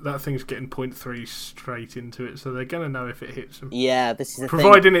 that thing's getting 0.3 straight into it, so they're going to know if it hits them. Yeah, this is the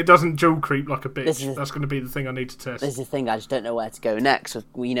providing it doesn't dual creep like a bitch. That's going to be the thing I need to test. This is the thing, I just don't know where to go next.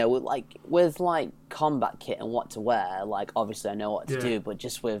 With combat kit and what to wear, like, obviously I know what to do, but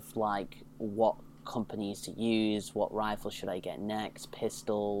just with, like, what companies to use, what rifle should I get next,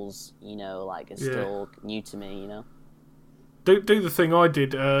 pistols, it's still new to me, Do the thing I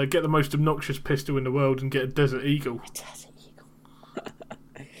did, get the most obnoxious pistol in the world and get a Desert Eagle. A Desert Eagle.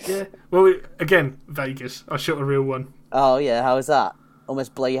 Yeah. Well, again, Vegas. I shot a real one. Oh, yeah. How was that?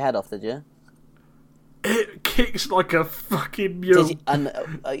 Almost blow your head off, did you? It kicks like a fucking mule.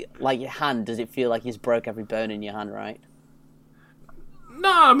 Like your hand, does it feel like you just broke every bone in your hand, right?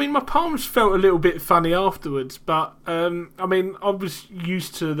 No, I mean, my palms felt a little bit funny afterwards, but, I mean, I was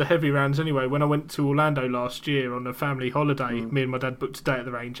used to the heavy rounds anyway. When I went to Orlando last year on a family holiday, me and my dad booked a day at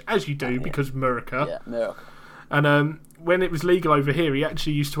the range, as you do, because America. Yeah, America. And when it was legal over here, he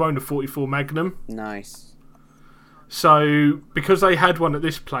actually used to own a 44 Magnum. Nice. So, because they had one at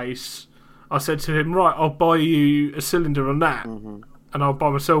this place, I said to him, right, I'll buy you a cylinder on that. And I'll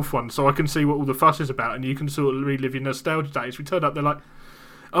buy myself one so I can see what all the fuss is about and you can sort of relive your nostalgia days. We turned up, they're like,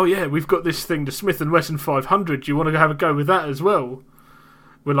 oh yeah, we've got this thing, the Smith & Wesson 500. Do you want to have a go with that as well?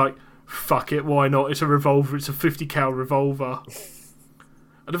 We're like, fuck it, why not? It's a revolver, it's a 50 cal revolver.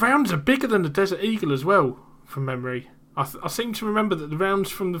 And the rounds are bigger than the Desert Eagle as well, from memory. I seem to remember that the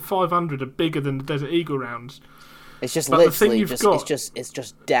rounds from the 500 are bigger than the Desert Eagle rounds. It's just literally it's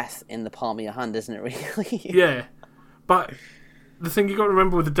just death in the palm of your hand, isn't it, really? Yeah. But the thing you got to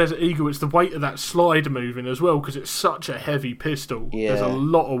remember with the Desert Eagle, it's the weight of that slider moving as well, because it's such a heavy pistol. Yeah. There's a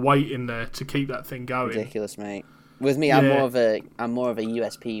lot of weight in there to keep that thing going. Ridiculous, mate. With me, I'm more of a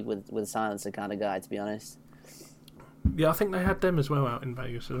USP with silencer kind of guy, to be honest. Yeah, I think they had them as well out in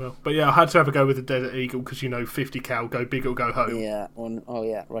Vegas as well. But yeah, I had to have a go with the Desert Eagle because 50 cal, go big or go home. Yeah. Oh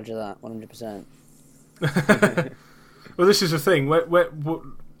yeah, roger that, 100%. Well, this is the thing.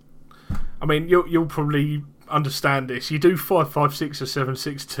 I mean, you'll probably understand this. You do 5.56 or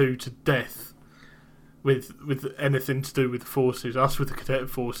 7.62 to death with anything to do with the forces. Us with the cadet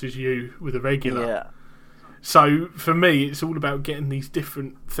forces, you with the regular. Yeah. So for me, it's all about getting these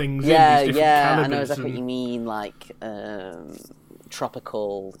different things in. These different calibers. I know exactly what you mean. Like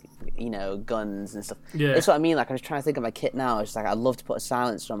tropical, guns and stuff. Yeah. That's what I mean. Like, I'm just trying to think of my kit now. It's like I'd love to put a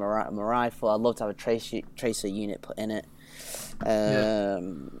silencer on my rifle. I'd love to have a tracer unit put in it.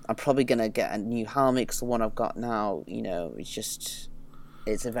 I'm probably gonna get a new helmet because the one I've got now, it's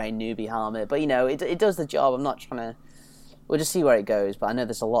a very newbie helmet, but it does the job. I'm not trying to. We'll just see where it goes, but I know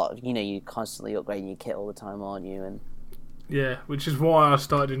there's a lot of, you're constantly upgrading your kit all the time, aren't you? And yeah, which is why I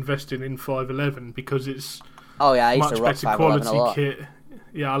started investing in 511 because it's I used much to rock better quality kit.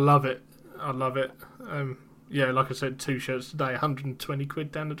 Yeah, I love it. Yeah, like I said, 2 shirts today, 120 quid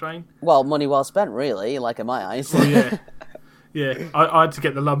down the drain. Well, money well spent, really, like in my eyes. Well, yeah. Yeah, I had to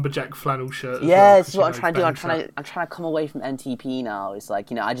get the lumberjack flannel shirt. Yeah, well, it's what I'm trying to do. I'm trying to come away from MTP now. It's like,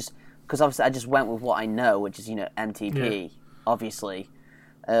 because obviously I just went with what I know, which is MTP, obviously.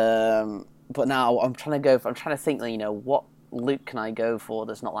 But now I'm trying to think, what look can I go for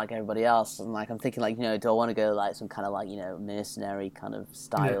that's not like everybody else? And like I'm thinking, do I want to go like some kind of mercenary kind of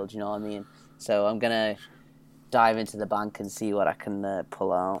style? Do you know what I mean? So I'm gonna dive into the bank and see what I can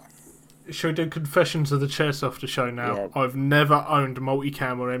pull out. Should we do Confessions of the Chairsofter show now? Yeah. I've never owned a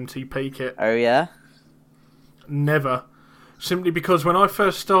multicam or MTP kit. Oh yeah? Never. Simply because when I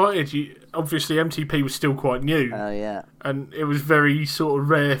first started, obviously MTP was still quite new. Oh yeah. And it was very sort of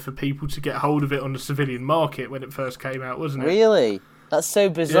rare for people to get hold of it on the civilian market when it first came out, wasn't it? Really? That's so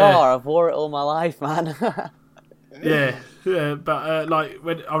bizarre. Yeah. I've wore it all my life, man. yeah, but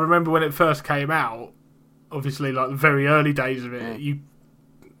when I remember when it first came out, obviously like the very early days of it, you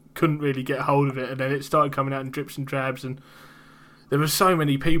couldn't really get hold of it, and then it started coming out in drips and drabs, and there were so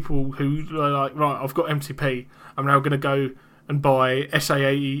many people who were like, right, I've got MTP, I'm now going to go and buy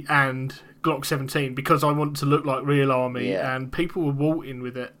SA-80 and Glock 17 because I want to look like real army, and people were walting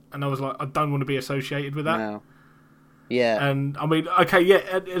with it, and I was like, I don't want to be associated with that. No. Yeah. And I mean, okay,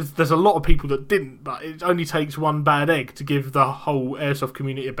 there's a lot of people that didn't, but it only takes one bad egg to give the whole airsoft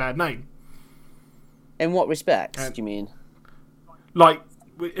community a bad name. In what respects do you mean? Like,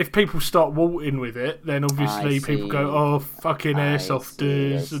 if people start walting with it, then obviously people go, "Oh, fucking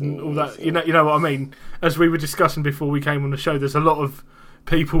airsofters," and all that. You know what I mean? As we were discussing before we came on the show, there's a lot of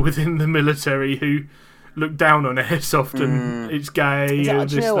people within the military who look down on airsoft and it's gay and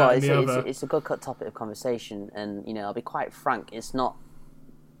this, that, and the other. It's a good topic of conversation, and I'll be quite frank. It's not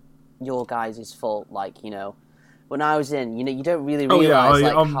your guys' fault. Like, when I was in, you don't really realise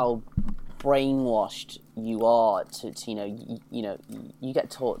how brainwashed you are to you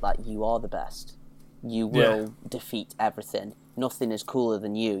get taught that you are the best, you will defeat everything, nothing is cooler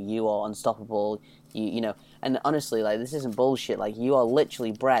than you are unstoppable, and honestly, like, this isn't bullshit, like, you are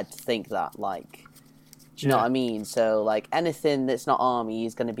literally bred to think that, like, do you know what I mean? So like anything that's not army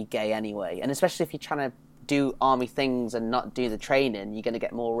is going to be gay anyway, and especially if you're trying to do army things and not do the training, you're going to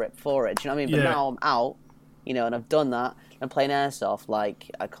get more ripped for it, do you know what I mean? But now I'm out, and I've done that. I'm playing airsoft. Like,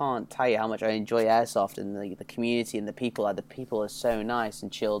 I can't tell you how much I enjoy airsoft and the community and the people. Like, the people are so nice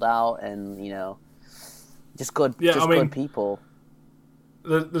and chilled out, and just good, good people.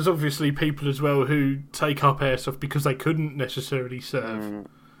 There's obviously people as well who take up airsoft because they couldn't necessarily serve.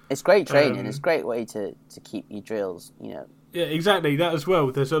 It's great training. It's a great way to keep your drills. Yeah, exactly that as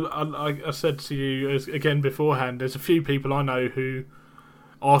well. There's I said to you again beforehand. There's a few people I know who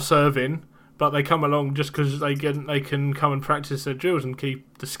are serving, but they come along just because they can come and practice their drills and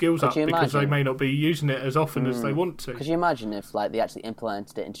keep the skills up because they may not be using it as often as they want to. Could you imagine if they actually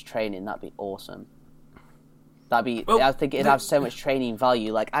implemented it into training? That'd be awesome. I think it'd have so much training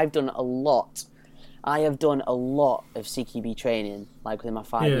value. Like, I have done a lot of CQB training, like, within my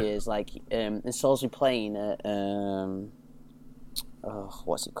 5 years. Like, in Salisbury Plain at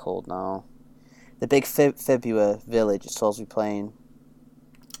what's it called now? The big Fibua village at Salisbury Plain.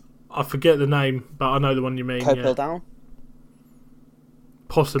 I forget the name, but I know the one you mean. Copehill Down?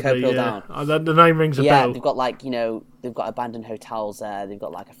 Possibly, Down. The name rings a bell. Yeah, they've got, they've got abandoned hotels there, they've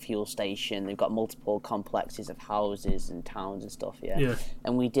got, a fuel station, they've got multiple complexes of houses and towns and stuff, yeah.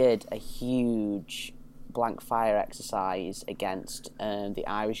 And we did a huge blank fire exercise against the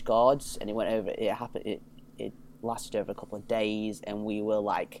Irish Guards, and it lasted over a couple of days, and we were,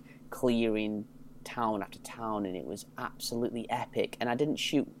 clearing town after town, and it was absolutely epic. And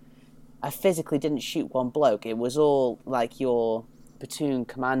I physically didn't shoot one bloke. It was all your platoon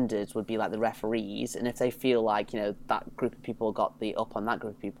commanders would be the referees, and if they feel that group of people got the up on that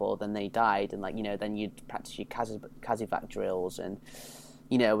group of people, then they died, and then you'd practice your Kazivac drills, and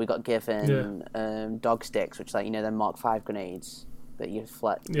we got given dog sticks, which they're Mark 5 grenades that you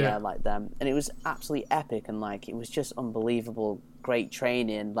like them, and it was absolutely epic, and it was just unbelievable. Great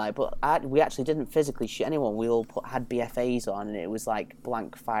training, but we actually didn't physically shoot anyone. We all had BFAs on, and it was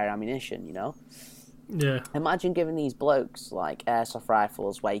blank fire ammunition, Yeah. Imagine giving these blokes airsoft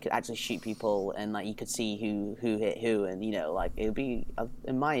rifles where you could actually shoot people, and you could see who hit who, and it would be,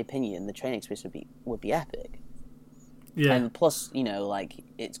 in my opinion, the training experience would be epic. Yeah. And plus,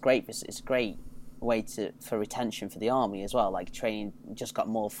 it's great. It's a great way for retention for the army as well. Training just got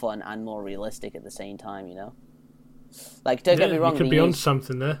more fun and more realistic at the same time. Don't get me wrong. You could be on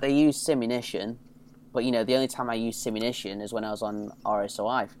something there. They use simunition, but the only time I used simunition is when I was on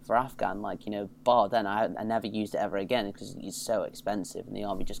RSOI for Afghan. Bar then I never used it ever again because it's so expensive, and the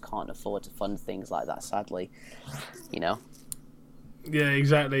army just can't afford to fund things like that. Sadly, Yeah,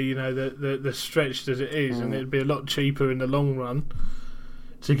 exactly. You know, the stretched as it is, and it'd be a lot cheaper in the long run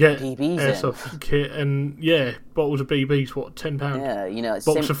to get BBs airsoft kit. And bottles of BBs, what, £10? Yeah, you know, it's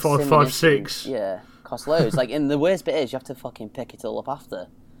box of 5, 6. Yeah, cost loads. Like, and the worst bit is you have to fucking pick it all up after.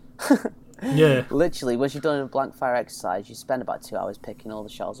 Yeah. Literally, once you've done a blank fire exercise, you spend about 2 hours picking all the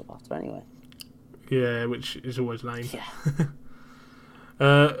shells up after anyway. Yeah, which is always lame. Yeah.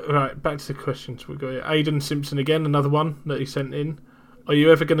 Right, back to the questions we got here. Aidan Simpson again, another one that he sent in. Are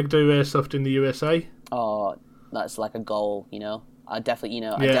you ever going to do airsoft in the USA? Oh, that's like a goal, you know. I definitely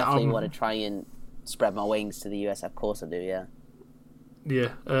want to try and spread my wings to the US. Of course I do, yeah. Yeah,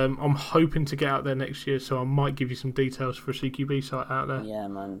 I'm hoping to get out there next year, so I might give you some details for a CQB site out there. Yeah,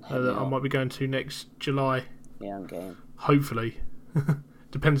 man. That I might be going to next July. Yeah, I'm game. Hopefully.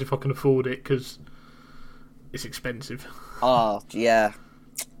 Depends if I can afford it, because it's expensive. Oh, yeah.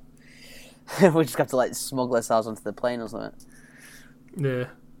 We just have to, like, smuggle ourselves onto the plane or something. Yeah.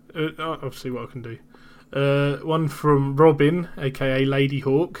 I'll see what I can do. One from Robin, a.k.a. Lady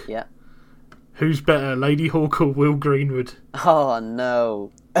Hawk. Yeah. Who's better, Lady Hawk or Will Greenwood? Oh,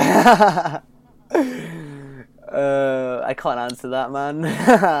 no. I can't answer that, man.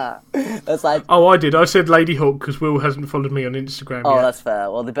 That's like. Oh, I did. I said Lady Hawk because Will hasn't followed me on Instagram Oh, yet. that's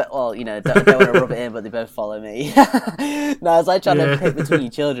fair. Well, don't want to rub it in, but they both follow me. No, it's like trying to pick between your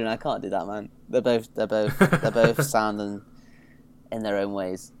children. I can't do that, man. They're both sound and in their own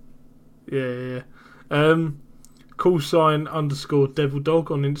ways. Yeah. _Devil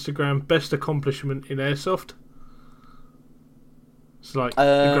Dog on Instagram. Best accomplishment in airsoft. It's like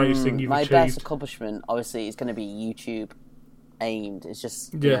the greatest thing you've achieved. My best accomplishment, obviously, is going to be YouTube aimed. It's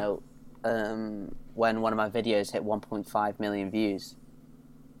just, you know, when one of my videos hit 1.5 million views.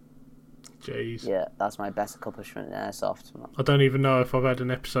 Jeez. Yeah, that's my best accomplishment in airsoft. I don't even know if I've had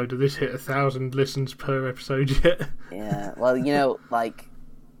an episode of this hit 1,000 listens per episode yet. Yeah, well, you know, like,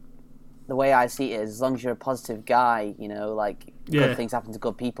 the way I see it is, as long as you're a positive guy, you know, like, good things happen to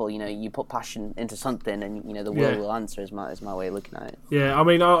good people, you know, you put passion into something and, you know, the world will answer is my way of looking at it. Yeah, I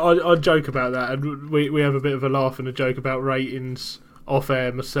mean, I joke about that, and we have a bit of a laugh and a joke about ratings off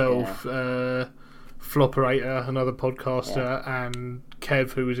air, myself, Flopperator, another podcaster, and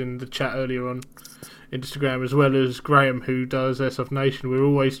Kev, who was in the chat earlier on Instagram, as well as Graham, who does Airsoft Nation. We're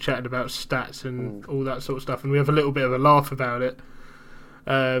always chatting about stats and all that sort of stuff, and we have a little bit of a laugh about it.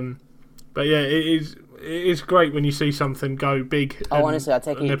 But yeah, it is great when you see something go big. Oh, honestly, I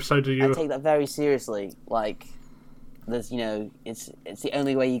take that very seriously. Like, there's, you know, it's the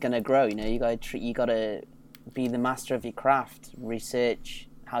only way you're gonna grow. You know, you gotta be the master of your craft. Research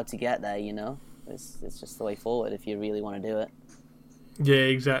how to get there. You know, it's just the way forward if you really want to do it. Yeah,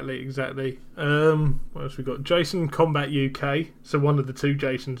 exactly. What else we got? Jason Combat UK. So one of the two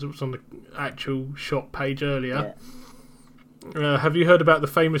Jasons that was on the actual shop page earlier. Yeah. Have you heard about the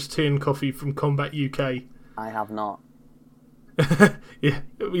famous tea and coffee from Combat UK? I have not. Yeah,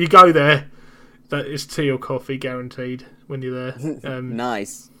 you go there. That is tea or coffee guaranteed when you're there.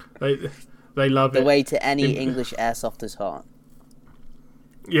 Nice. They love it. The way to any English airsofter's heart.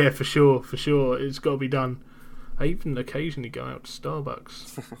 Yeah, for sure. It's got to be done. I even occasionally go out to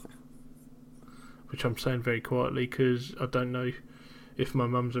Starbucks, which I'm saying very quietly because I don't know if my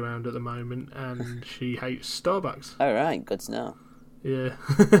mum's around at the moment and she hates Starbucks. All right, good to know. Yeah.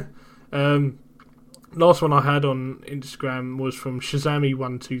 Last one I had on Instagram was from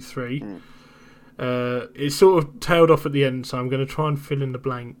Shazami123. It sort of tailed off at the end, so I'm going to try and fill in the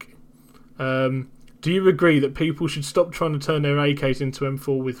blank. Do you agree that people should stop trying to turn their AKs into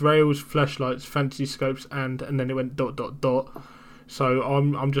M4 with rails, flashlights, fantasy scopes, and then it went ... So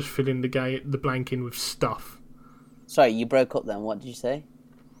I'm just filling the blank in with stuff. Sorry, you broke up then. What did you say?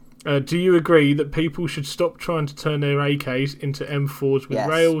 Do you agree that people should stop trying to turn their AKs into M4s with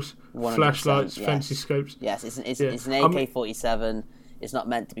rails, flashlights, fantasy scopes? Yes, it's an AK-47. It's not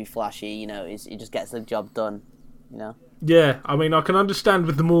meant to be flashy, you know. It just gets the job done, you know. Yeah, I mean, I can understand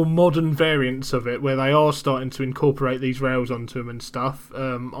with the more modern variants of it, where they are starting to incorporate these rails onto them and stuff.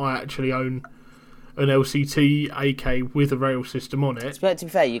 I actually own an LCT AK with a rail system on it. But to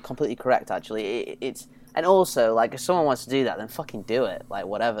be fair, you're completely correct, actually. It's and also, like, if someone wants to do that, then fucking do it, like,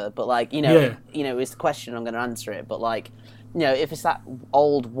 whatever. But, like, you know, it's the question, I'm going to answer it. But, like, you know, if it's that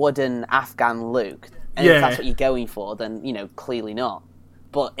old wooden Afghan look, and if that's what you're going for, then, you know, clearly not.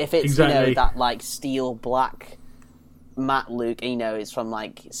 But if it's, you know, that, like, steel black matte look, you know, it's from,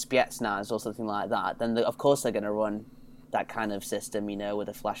 like, Spetsnaz or something like that, then of course they're going to run that kind of system, you know, with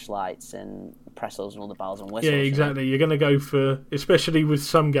the flashlights and pressels and all the bells and whistles. Yeah, exactly. You're going to go for, especially with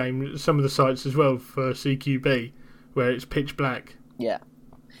some games, some of the sites as well for CQB, where it's pitch black. Yeah.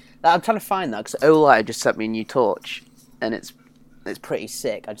 I'm trying to find that, because Ola just sent me a new torch, and it's it's pretty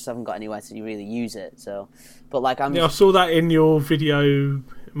sick. I just haven't got anywhere to really use it. So, but like I saw that in your video.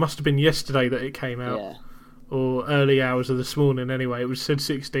 It must have been yesterday that it came out. Yeah. Or early hours of this morning anyway. It was said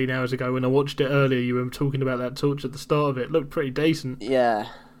 16 hours ago. When I watched it earlier, you were talking about that torch at the start of it. It looked pretty decent. Yeah.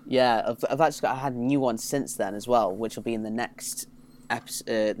 I've actually I had a new one since then as well, which will be in the next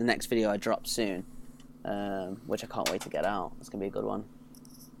the next video I drop soon, which I can't wait to get out. It's gonna be a good one.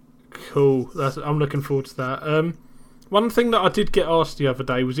 Cool. I'm looking forward to that. One thing that I did get asked the other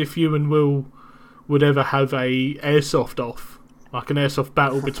day was if you and Will would ever have a airsoft off. Like an airsoft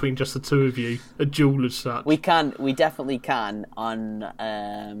battle between just the two of you, a duel as such. We definitely can on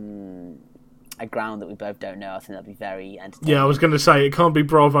a ground that we both don't know. I think that'd be very entertaining. Yeah, I was going to say, it can't be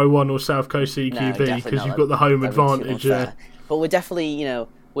Bravo 1 or South Coast CQB because you've got the home advantage there. But we're definitely,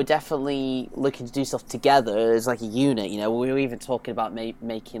 looking to do stuff together as like a unit. We were even talking about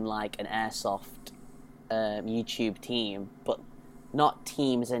making like an airsoft YouTube team, but not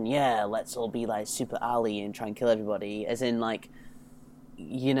teams and let's all be like super ally and try and kill everybody, as in like,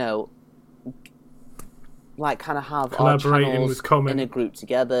 like kind of have our channels in a group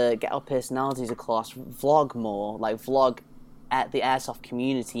together, get our personalities across, vlog more, like vlog at the airsoft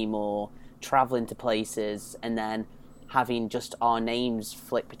community more, traveling to places, and then having just our names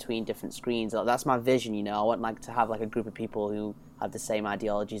flick between different screens. That's my vision, I want like to have like a group of people who have the same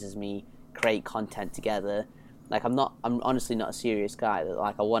ideologies as me, create content together. Like I'm honestly not a serious guy. That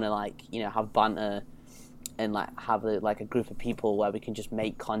like I want to like have banter and like have like a group of people where we can just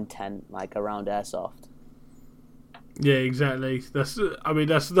make content like around airsoft. Yeah, exactly. That's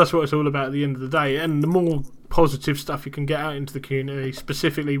what it's all about at the end of the day. And the more positive stuff you can get out into the community,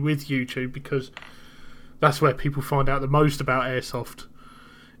 specifically with YouTube, because that's where people find out the most about airsoft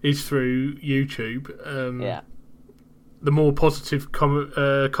is through YouTube. The more positive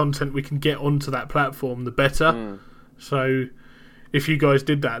content we can get onto that platform, the better. So if you guys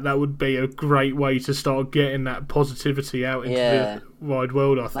did that, that would be a great way to start getting that positivity out into the wide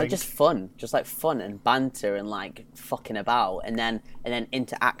world, I think. Like just fun and banter and like fucking about, and then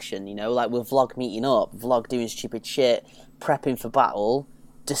into action, like with vlog meeting up, vlog doing stupid shit, prepping for battle,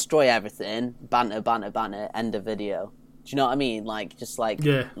 destroy everything, banter, end of video. Do you know what I mean? Like, just like,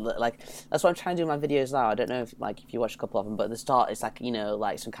 like that's what I'm trying to do in my videos now. I don't know if you watch a couple of them, but at the start it's like,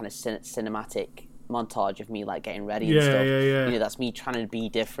 like some kind of cinematic montage of me like getting ready and stuff. Yeah. That's me trying to be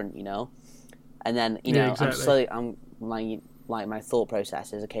different, and then exactly. I'm my thought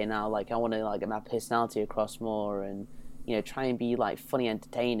process is okay now. Like I want to like get my personality across more and try and be like funny,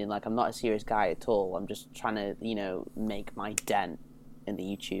 entertaining. Like I'm not a serious guy at all. I'm just trying to make my dent in the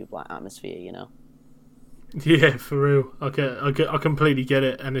YouTube like atmosphere. Yeah, for real. I completely get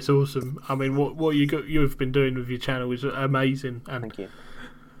it, and it's awesome. I mean, what you've been doing with your channel is amazing. And thank you.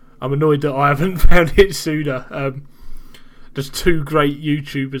 I'm annoyed that I haven't found it sooner. There's two great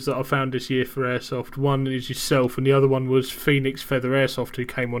YouTubers that I found this year for Airsoft. One is yourself, and the other one was Phoenix Feather Airsoft, who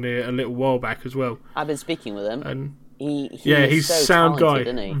came on here a little while back as well. I've been speaking with him. And he's so sound guy,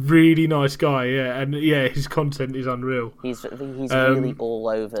 isn't he? Really nice guy. Yeah, and his content is unreal. He's really all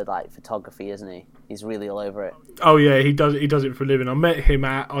over like photography, isn't he? He's really all over it. Oh yeah, he does it for a living. I met him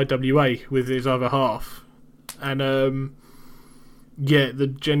at IWA with his other half, and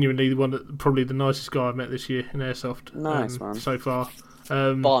probably the nicest guy I met this year in Airsoft. Nice man. So far.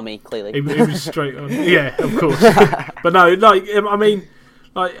 Barmy, clearly. He was straight on. Yeah, of course. But no, like I mean,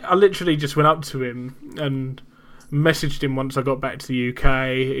 like I literally just went up to him and messaged him once I got back to the UK.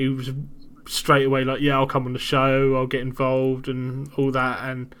 He was straight away like, yeah, I'll come on the show, I'll get involved and all that,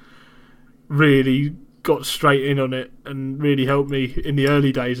 and really got straight in on it and really helped me in the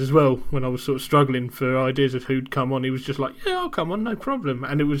early days as well when I was sort of struggling for ideas of who'd come on. He was just like, yeah, I'll come on, no problem.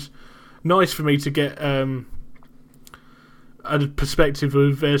 And it was nice for me to get a perspective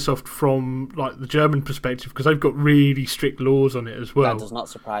of Airsoft from like the German perspective, because they've got really strict laws on it as well. That does not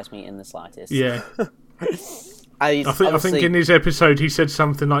surprise me in the slightest. Yeah. I think in his episode he said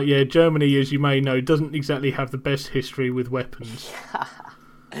something like, yeah, Germany, as you may know, doesn't exactly have the best history with weapons.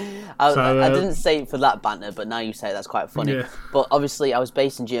 I didn't say it for that banter, but now you say it, that's quite funny. Yeah. But obviously I was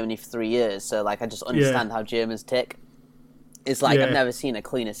based in Germany for 3 years, so like I just understand how Germans tick. It's like I've never seen a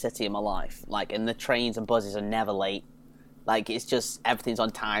cleaner city in my life. Like, and the trains and buses are never late. Like, it's just everything's on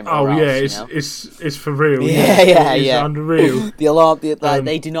time. It's for real. It's unreal. The alarm,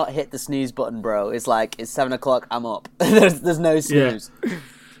 they do not hit the snooze button, bro. It's like it's 7 o'clock. I'm up. there's no snooze. Yeah.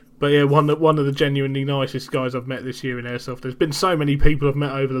 But yeah, one of the genuinely nicest guys I've met this year in Airsoft. There's been so many people I've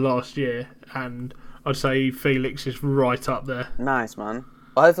met over the last year, and I'd say Felix is right up there. Nice, man.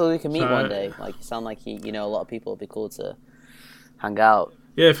 Well, hopefully we can meet one day. Like, you sound like you know a lot of people. It'd be cool to hang out.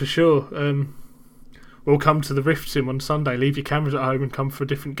 Yeah, for sure. we'll come to the Rift Sim on Sunday. Leave your cameras at home and come for a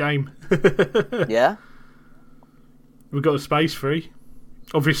different game. Yeah? We've got a space free.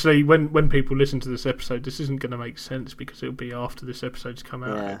 Obviously, when people listen to this episode, this isn't going to make sense because it'll be after this episode's come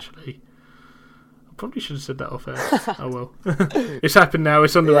out, actually. I probably should have said that off air. Oh well. It's happened now,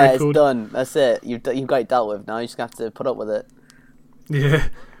 it's on the record. It's done. That's it. You've got it dealt with now. You just have to put up with it. Yeah.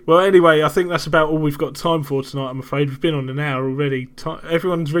 Well, anyway, I think that's about all we've got time for tonight, I'm afraid. We've been on an hour already.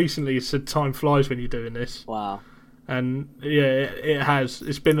 Everyone's recently said time flies when you're doing this. Wow. And, yeah, it has.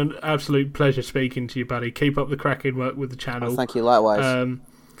 It's been an absolute pleasure speaking to you, buddy. Keep up the cracking work with the channel. Well, thank you, likewise.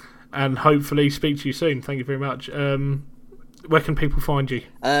 And hopefully speak to you soon. Thank you very much. Where can people find you?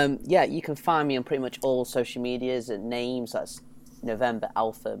 Yeah, you can find me on pretty much all social medias at names. That's November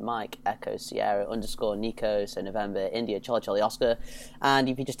Alpha Mike Echo Sierra _ Nico, so November India Charlie Oscar. And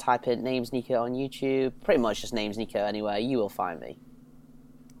if you just type in Names Nico on YouTube, pretty much just Names Nico anywhere, you will find me.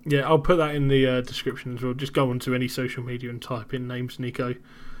 Yeah, I'll put that in the description as well. Just go onto any social media and type in Names Nico,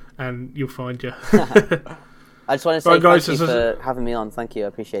 and you'll find you. I just want to say thank you for having me on. Thank you, I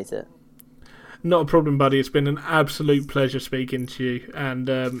appreciate it. Not a problem, buddy. It's been an absolute pleasure speaking to you.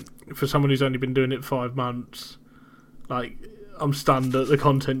 And for someone who's only been doing it 5 months, like, I'm stunned at the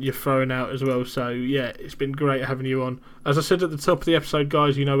content you're throwing out as well. So, yeah, it's been great having you on. As I said at the top of the episode,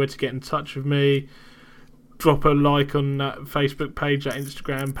 guys, you know where to get in touch with me. Drop a like on that Facebook page, that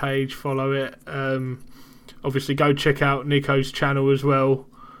Instagram page, follow it. Obviously, go check out Nico's channel as well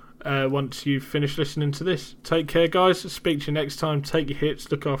once you've finished listening to this. Take care, guys. Speak to you next time. Take your hits,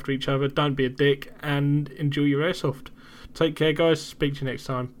 look after each other, don't be a dick, and enjoy your airsoft. Take care, guys. Speak to you next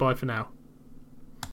time. Bye for now.